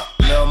 What's up?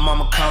 Little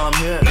mama come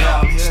here.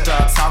 She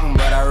started talking,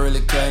 but I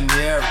really couldn't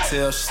hear her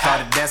till she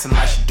started dancing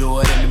like she do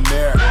it in the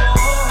mirror.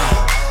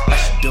 Like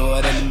she do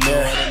it in the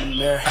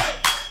mirror.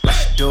 Like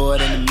she do it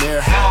in the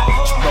mirror.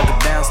 She broke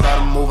it down,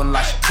 started moving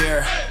like she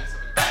care.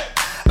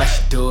 Like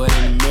she do it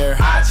in the mirror.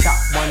 I chop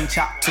one,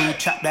 chop two,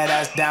 chop that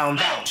ass down.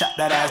 Chop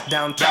that ass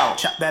down, chop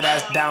that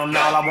ass down.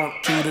 All I want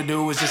you to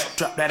do is just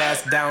drop that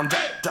ass down.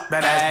 Drop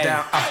that ass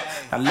down.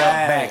 I look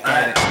back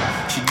at it.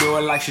 She do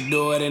it like she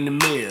do it in the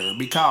mirror.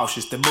 Be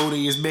cautious, the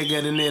booty is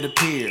bigger than it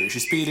appears. She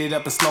speed it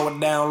up and slow it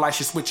down like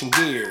she's switching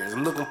gears.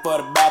 I'm looking for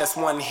the baddest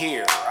one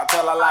here. I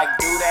tell her like,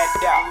 do that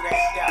down,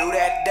 do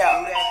that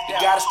down. You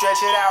gotta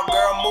stretch it out,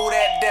 girl, move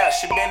that down.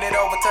 She bend it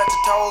over, touch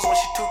her toes when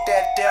she toot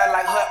that down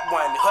like hut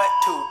one, hut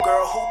two.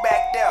 Girl, who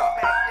back there?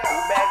 Who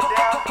back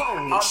there?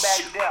 I'm back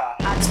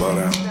there. Slow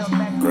down,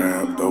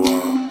 grab the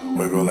wall,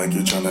 wiggle like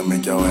you're tryna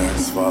make your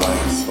ass fall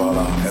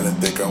off. Hella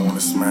think I wanna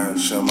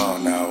smash them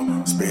out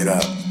now. Speed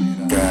up,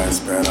 gas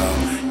pedal,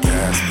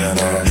 gas pedal,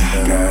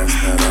 gas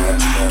pedal,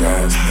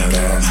 gas pedal,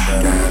 gas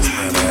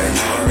pedal.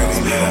 You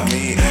already know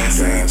me,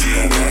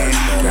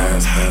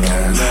 gas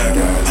pedal.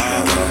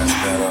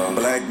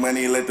 Black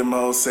money, let them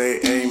all say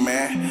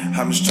amen.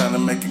 I'm just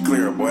tryna make it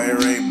clear, boy,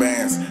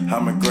 Ray-Bans.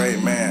 I'm a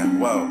great man,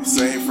 whoa,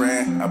 say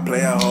friend. I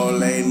play a whole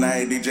late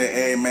night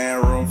DJ,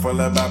 man, room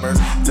full of boppers.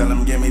 Tell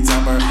them give me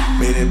topper,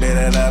 beat it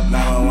up,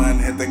 911,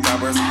 hit the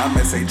coppers. I'm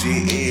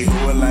S-A-G-E,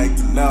 who would like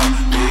to know?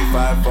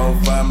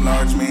 B545,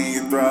 large me in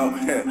your throat.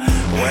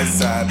 West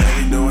side,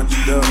 baby, do what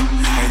you do.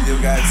 And you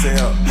got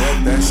tail, what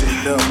that shit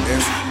do.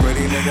 It's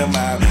pretty nigga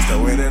mob, it's the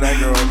way that I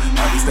grow.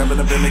 I be stepping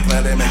up in the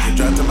club, they make it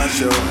drop to my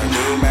shoe. I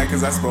do mad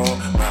cause I spoon,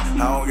 but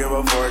I don't give a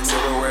fork.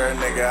 Silverware,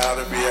 nigga, out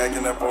of be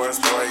acting up for a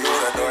sport. Use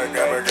that door,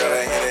 grab her girl,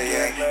 and hit a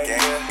yank.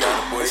 Gang, got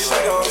a booty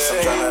like I'm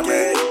tryna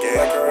make it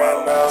gang. Like a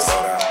red nose,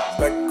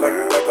 like a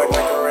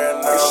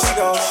red nose. She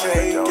gon'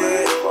 shake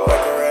it,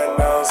 like a red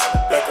nose,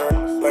 like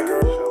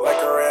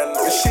a red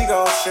nose. She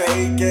gon'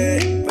 shake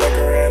it, like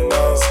a red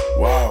nose.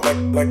 Wow, like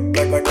a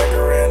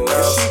red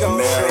nose. She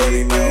gon'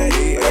 shake it,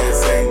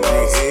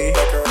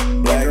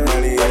 black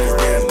money is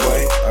getting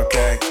boy.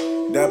 Okay,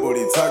 that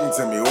booty talking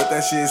to me, what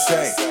that shit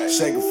say?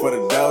 Shaking for the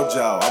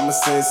dojo, I'm a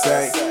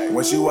sensei.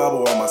 When she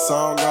wobble on my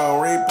song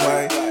gon'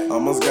 replay.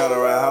 Almost got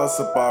her a house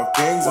up off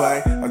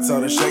Kingsway. I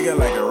told her shake it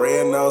like a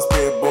red nose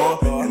pit bull.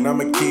 And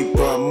I'ma keep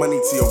throwing money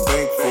to your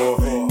bank full.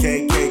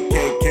 Cake,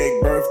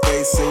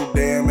 birthday suit,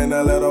 damn, and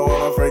a little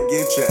woman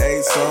forget your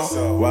A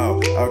song. Wow,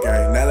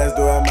 okay, now let's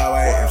do it my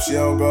way. If she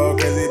don't go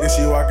crazy, then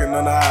she walking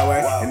on the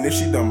highway. And if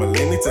she don't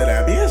believe me, tell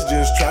that bitch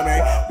just try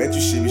me. Bet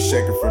you she be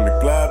shaking from the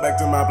club back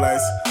to my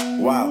place.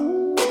 Wow,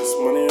 all this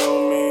money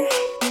on me,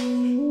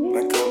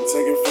 I come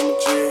take it from the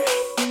G.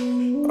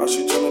 All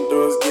she tryna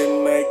do is get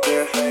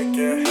naked.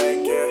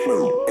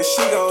 And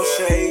she gon'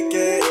 shake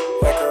it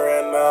like a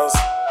red nose,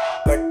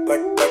 like a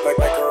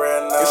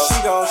red nose. And she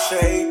gon'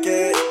 shake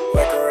it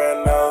like a red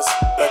nose,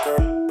 like a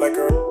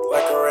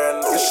red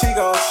nose. And she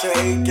gon'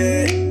 shake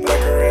it like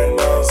a red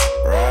nose,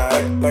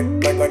 right? Like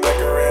a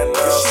red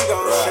nose. And she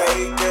gon'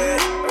 shake it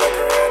like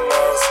a red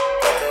nose,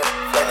 like a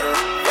red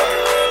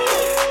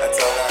nose. I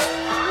told her,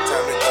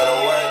 time to go to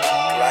work,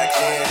 like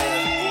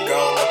I'm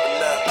going up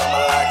and up.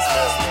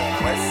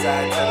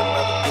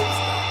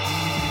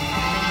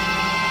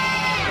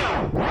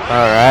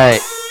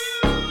 Alright.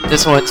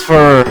 This one's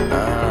for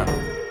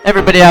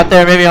everybody out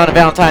there, maybe on a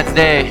Valentine's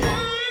Day.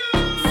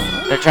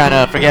 They're trying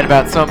to forget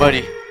about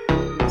somebody.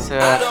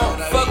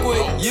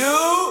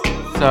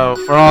 So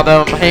for all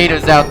them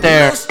haters out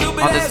there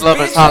on this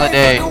lover's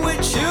holiday, we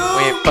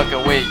ain't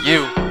fucking with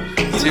you.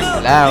 Too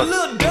loud.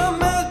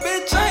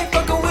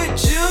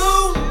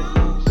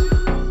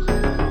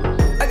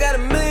 I got a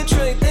million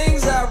trillion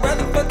things I'd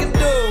rather fucking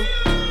do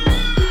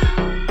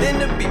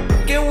than to be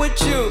fucking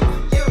with you.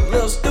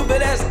 Little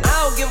stupid ass, I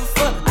don't give a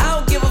fuck. I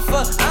don't give a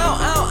fuck. I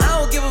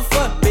don't give a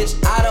fuck, bitch.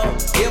 I don't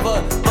give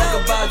a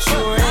fuck about you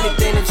or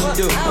anything that you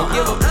do. Don't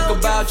give a fuck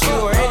about you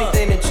or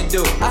anything that you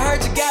do. I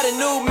heard you got a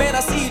new man.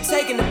 I see you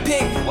taking the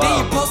pic.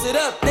 Then you post it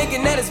up,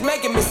 thinking that it's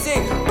making me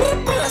sick.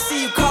 I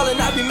see you calling,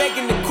 I be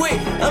making it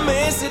quick. I'ma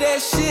answer that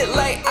shit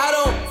like I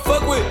don't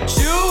fuck with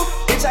you.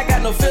 Bitch, I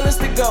got no feelings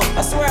to go.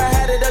 I swear I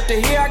had it up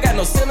to here, I got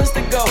no ceilings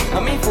to go.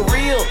 I mean for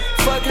real,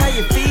 fuck how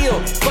you feel.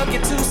 Fuck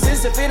your 2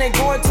 cents if it ain't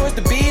going towards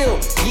the bill.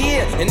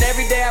 Yeah, and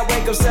every day I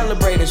wake up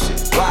celebrating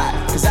shit. Why?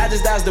 Cause I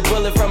just dodged a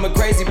bullet from a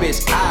crazy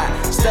bitch. I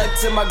stuck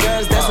to my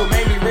guns, that's what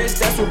made me rich.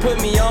 That's what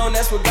put me on,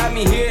 that's what got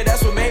me here.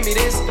 That's what made me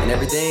this. And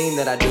everything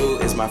that I do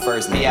is my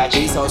first name.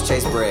 These hoes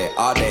chase bread,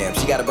 aw damn,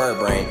 she got a bird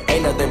brain.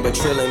 Ain't nothing but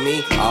trilling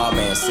me, aw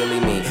man, silly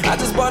me. I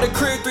just bought a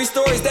crib, 3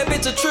 stories, that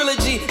bitch a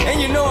trilogy.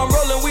 And you know I'm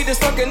rolling weed, that's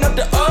fucking up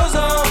the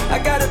ozone. I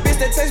got a bitch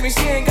that text me,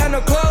 she ain't got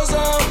no clothes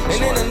on.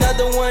 And then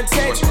another one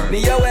text me,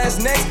 your ass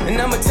next. And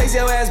I'ma text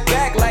your ass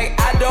back like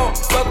I don't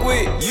fuck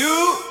with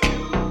you.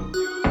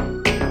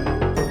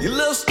 You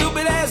little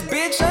stupid ass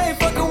bitch, I ain't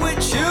fucking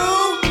with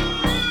you.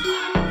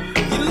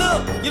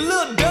 You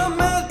little dumb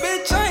ass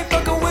bitch, I ain't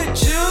fucking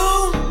with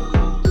you.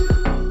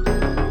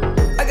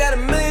 I got a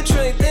million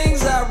trillion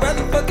things I'd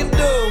rather fucking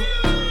do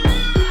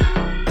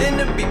than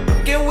to be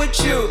fucking with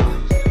you.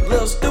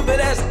 Little stupid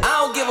ass,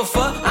 I don't give a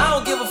fuck. I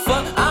don't give a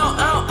fuck. I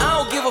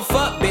don't give a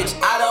fuck, bitch.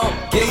 I don't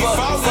give a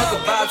fuck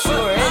about you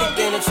or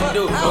anything that you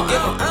do. Don't give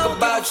a fuck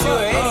about you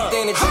or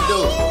anything that you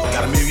do.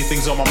 Got a million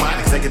things on my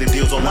mind, executive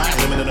deals online,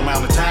 limited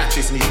amount of time,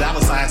 chasing these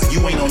dollar signs, and you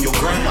ain't on your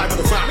grind.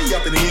 Liable to find me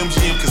up in the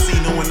MGM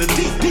casino in the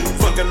deep.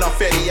 Fucking off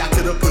Fetty, I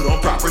could've put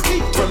on property.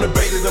 From the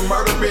bait to the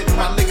murder bit,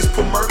 my niggas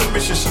put murder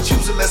mission. She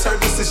choosing, that's her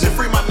decision.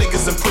 Free my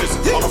niggas in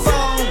prison. On the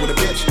phone with a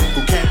bitch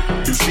who can't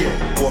do shit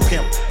for a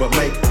pimp, but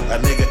make a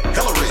nigga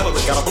hella rich.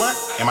 Got a blunt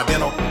in my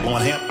dental,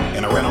 blowing hemp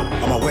in a rental.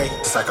 On my way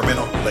to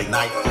Sacramento, late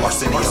night,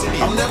 Arsenio.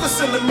 I'm never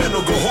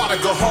sentimental, go hard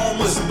or go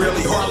homeless.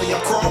 Barely hardly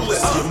I'm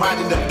chromeless. You might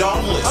end up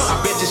domeless.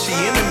 I bet you she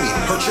into me.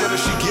 Her cheddar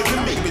she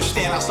giving me. Bitch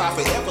stand outside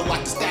forever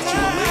like the Statue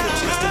of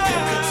Liberty. Just a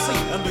pimp C,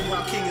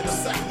 underground king of the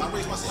second. I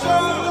raise my son.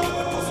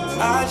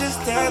 I just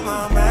had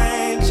my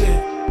main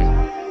chick.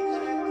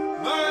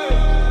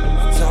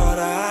 I told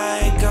her I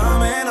ain't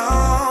coming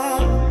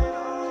home.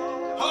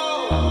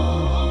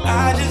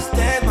 I just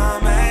had my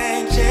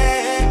main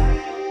chick.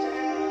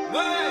 I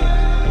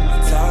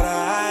told her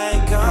I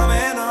ain't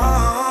coming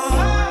home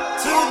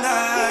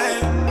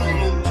tonight.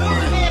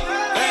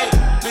 Hey,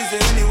 please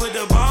hit me with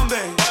the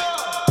Bombay.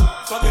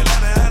 Fuck it, I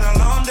had a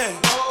long day.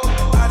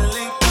 I done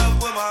linked up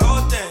with my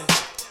whole thing.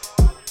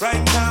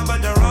 Right time,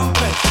 but the wrong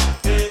place.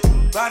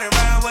 Ride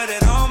around with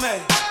it on me.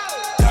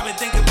 Got me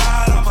thinking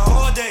about all my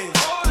whole days.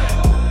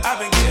 I've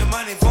been getting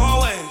money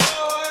 4 ways.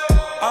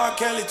 R.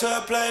 Kelly to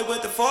a play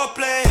with the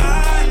foreplay.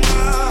 I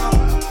know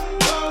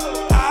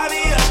I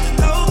be up to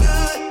no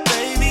good,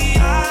 baby.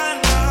 I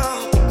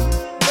know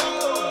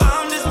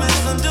I'm just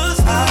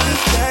misunderstood. I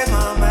just gave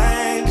my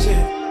main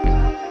chick.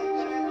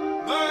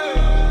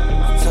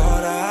 I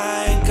told her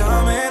I ain't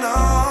coming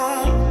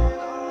home.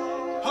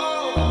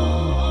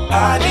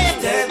 I just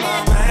gave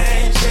my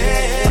main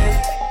chick.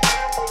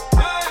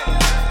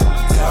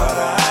 Told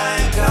her I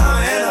ain't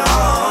coming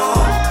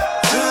home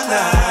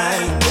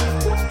tonight.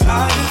 I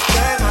just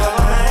gave my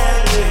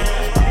main chick.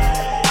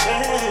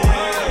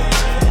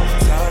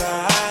 Told her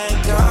I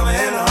ain't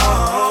coming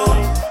home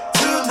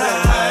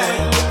tonight.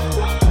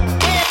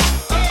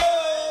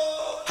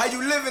 How you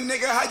living,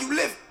 nigga? How you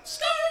living?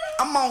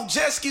 I'm on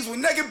jet skis with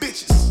nigga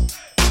bitches.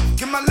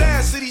 Get my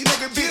last to these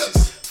nigga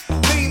bitches.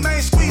 Lean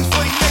main squeeze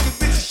for these nigga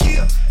bitches,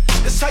 yeah.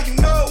 That's how you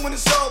know when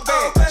it's all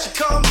bad. She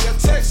called me a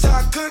text, so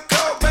I couldn't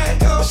call back.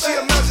 But she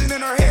imagine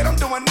in her head, I'm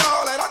doing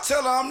all that. I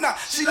tell her I'm not.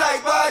 She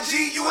like, why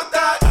G, you a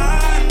thought?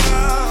 I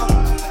know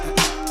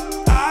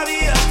I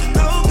be up to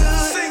no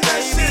good. Sing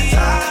that baby. shit,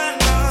 I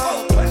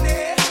know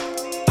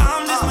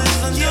I'm just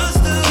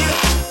misunderstood.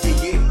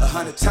 Yeah,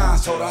 100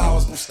 times told her I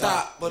was gonna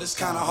stop. But it's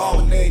kinda hard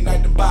when every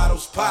night the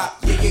bottles pop.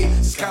 Yeah,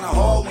 it's kinda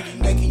hard when you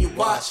naked and you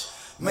watch.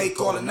 Make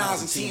all the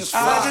 9s and 10s fly.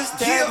 I just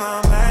did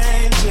my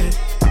main shit.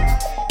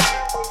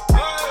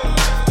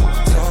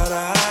 Told her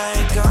I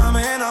ain't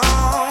coming home.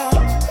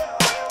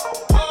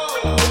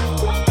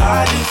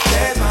 I just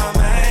did my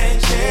main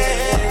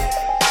shit.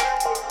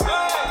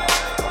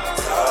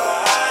 Told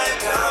her I ain't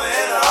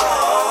coming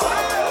home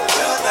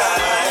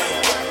tonight.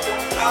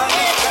 I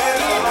just did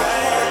my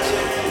main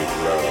shit.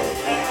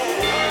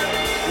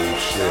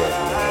 Told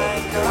her I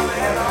ain't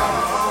coming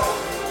home.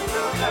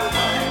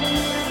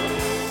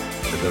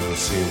 It doesn't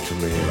seem to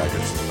me like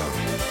it's enough.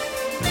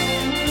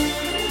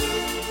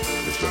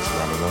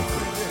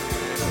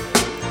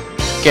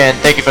 Again,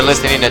 thank you for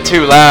listening to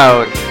Too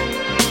Loud.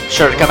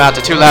 Sure to come out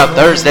to Too Loud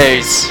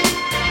Thursdays.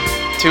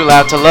 Too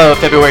Loud to Love,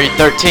 February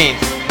 13th.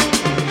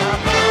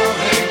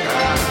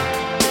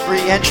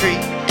 Free entry,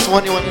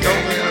 21 and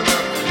over.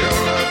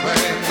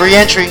 Free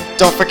entry,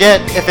 don't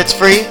forget, if it's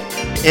free,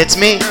 it's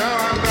me.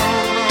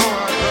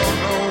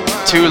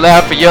 Too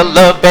loud for your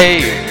love,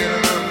 babe.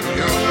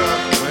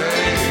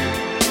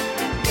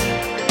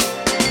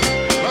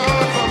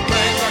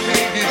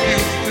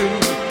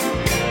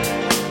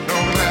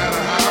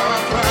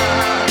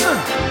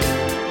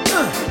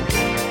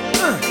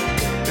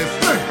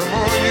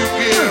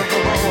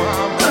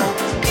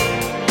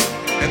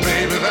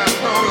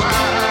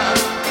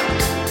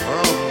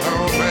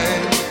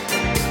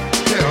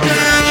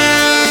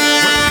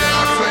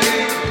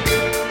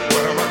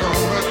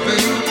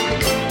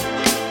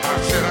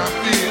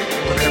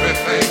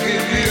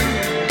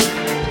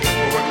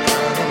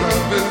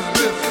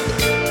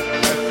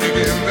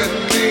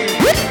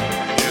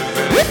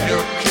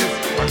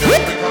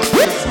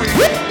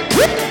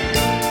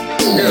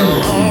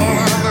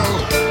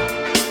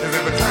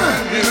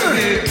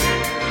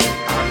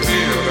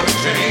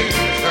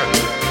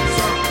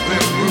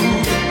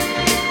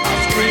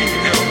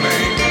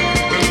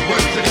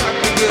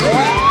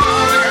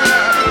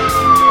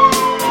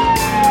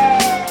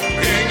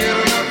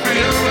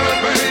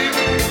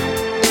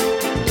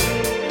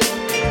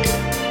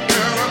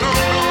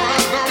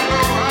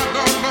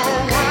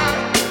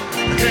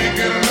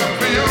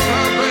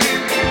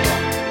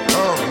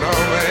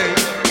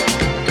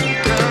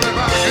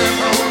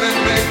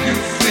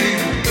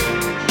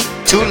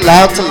 Too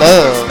Loud to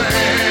Love.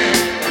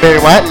 Barry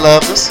White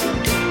loves us.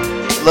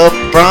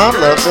 LeBron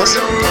loves us.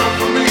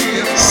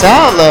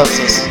 Sal loves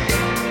us.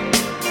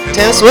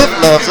 Taylor Swift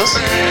loves us.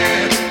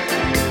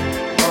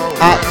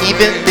 I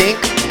even think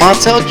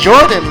Montel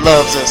Jordan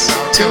loves us.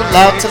 Too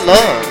Loud to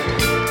Love.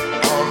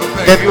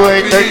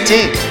 February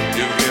 13th.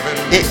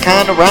 It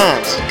kinda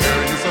rhymes.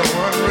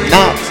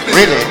 Not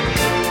really.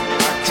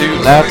 Too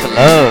loud to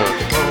love.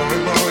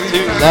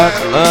 Too loud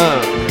to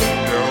love.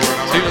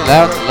 Too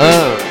loud to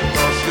love.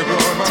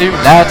 Too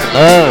loud to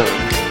love.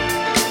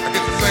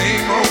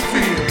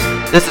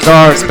 This is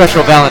our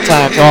special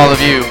Valentine to all of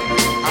you.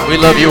 We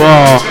love you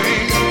all.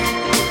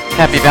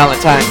 Happy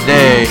Valentine's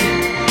Day.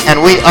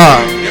 And we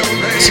are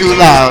Too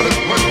Loud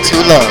to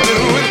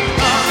Love.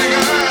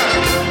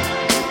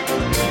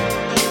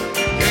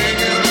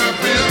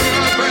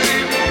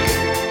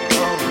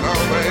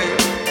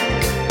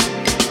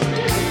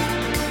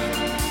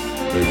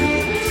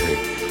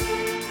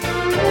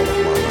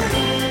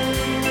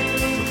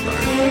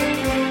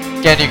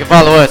 Again, you can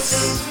follow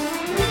us.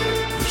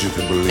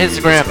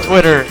 Instagram,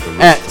 Twitter,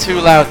 at Too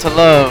Loud to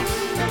Love.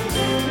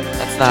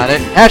 That's not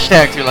it.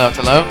 Hashtag Too Loud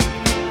to Love.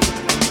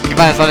 You can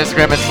find us on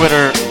Instagram and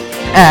Twitter,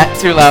 at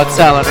Too Loud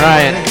Sal and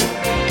Ryan.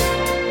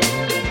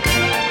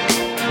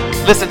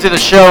 Listen to the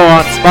show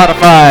on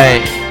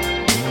Spotify,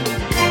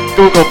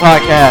 Google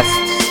Podcasts,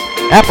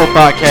 Apple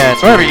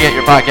Podcasts, wherever you get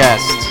your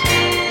podcasts.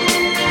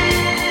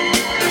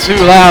 Too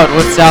Loud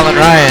with Sal and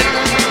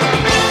Ryan.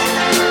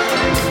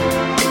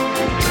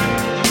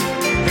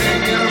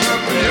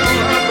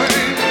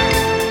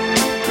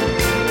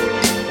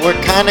 We're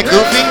kind of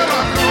goofy.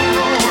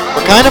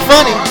 We're kind of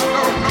funny.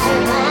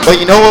 But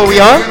you know what we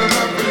are?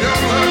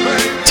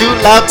 Too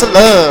Loud to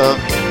Love.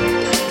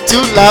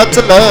 Too Loud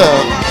to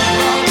Love.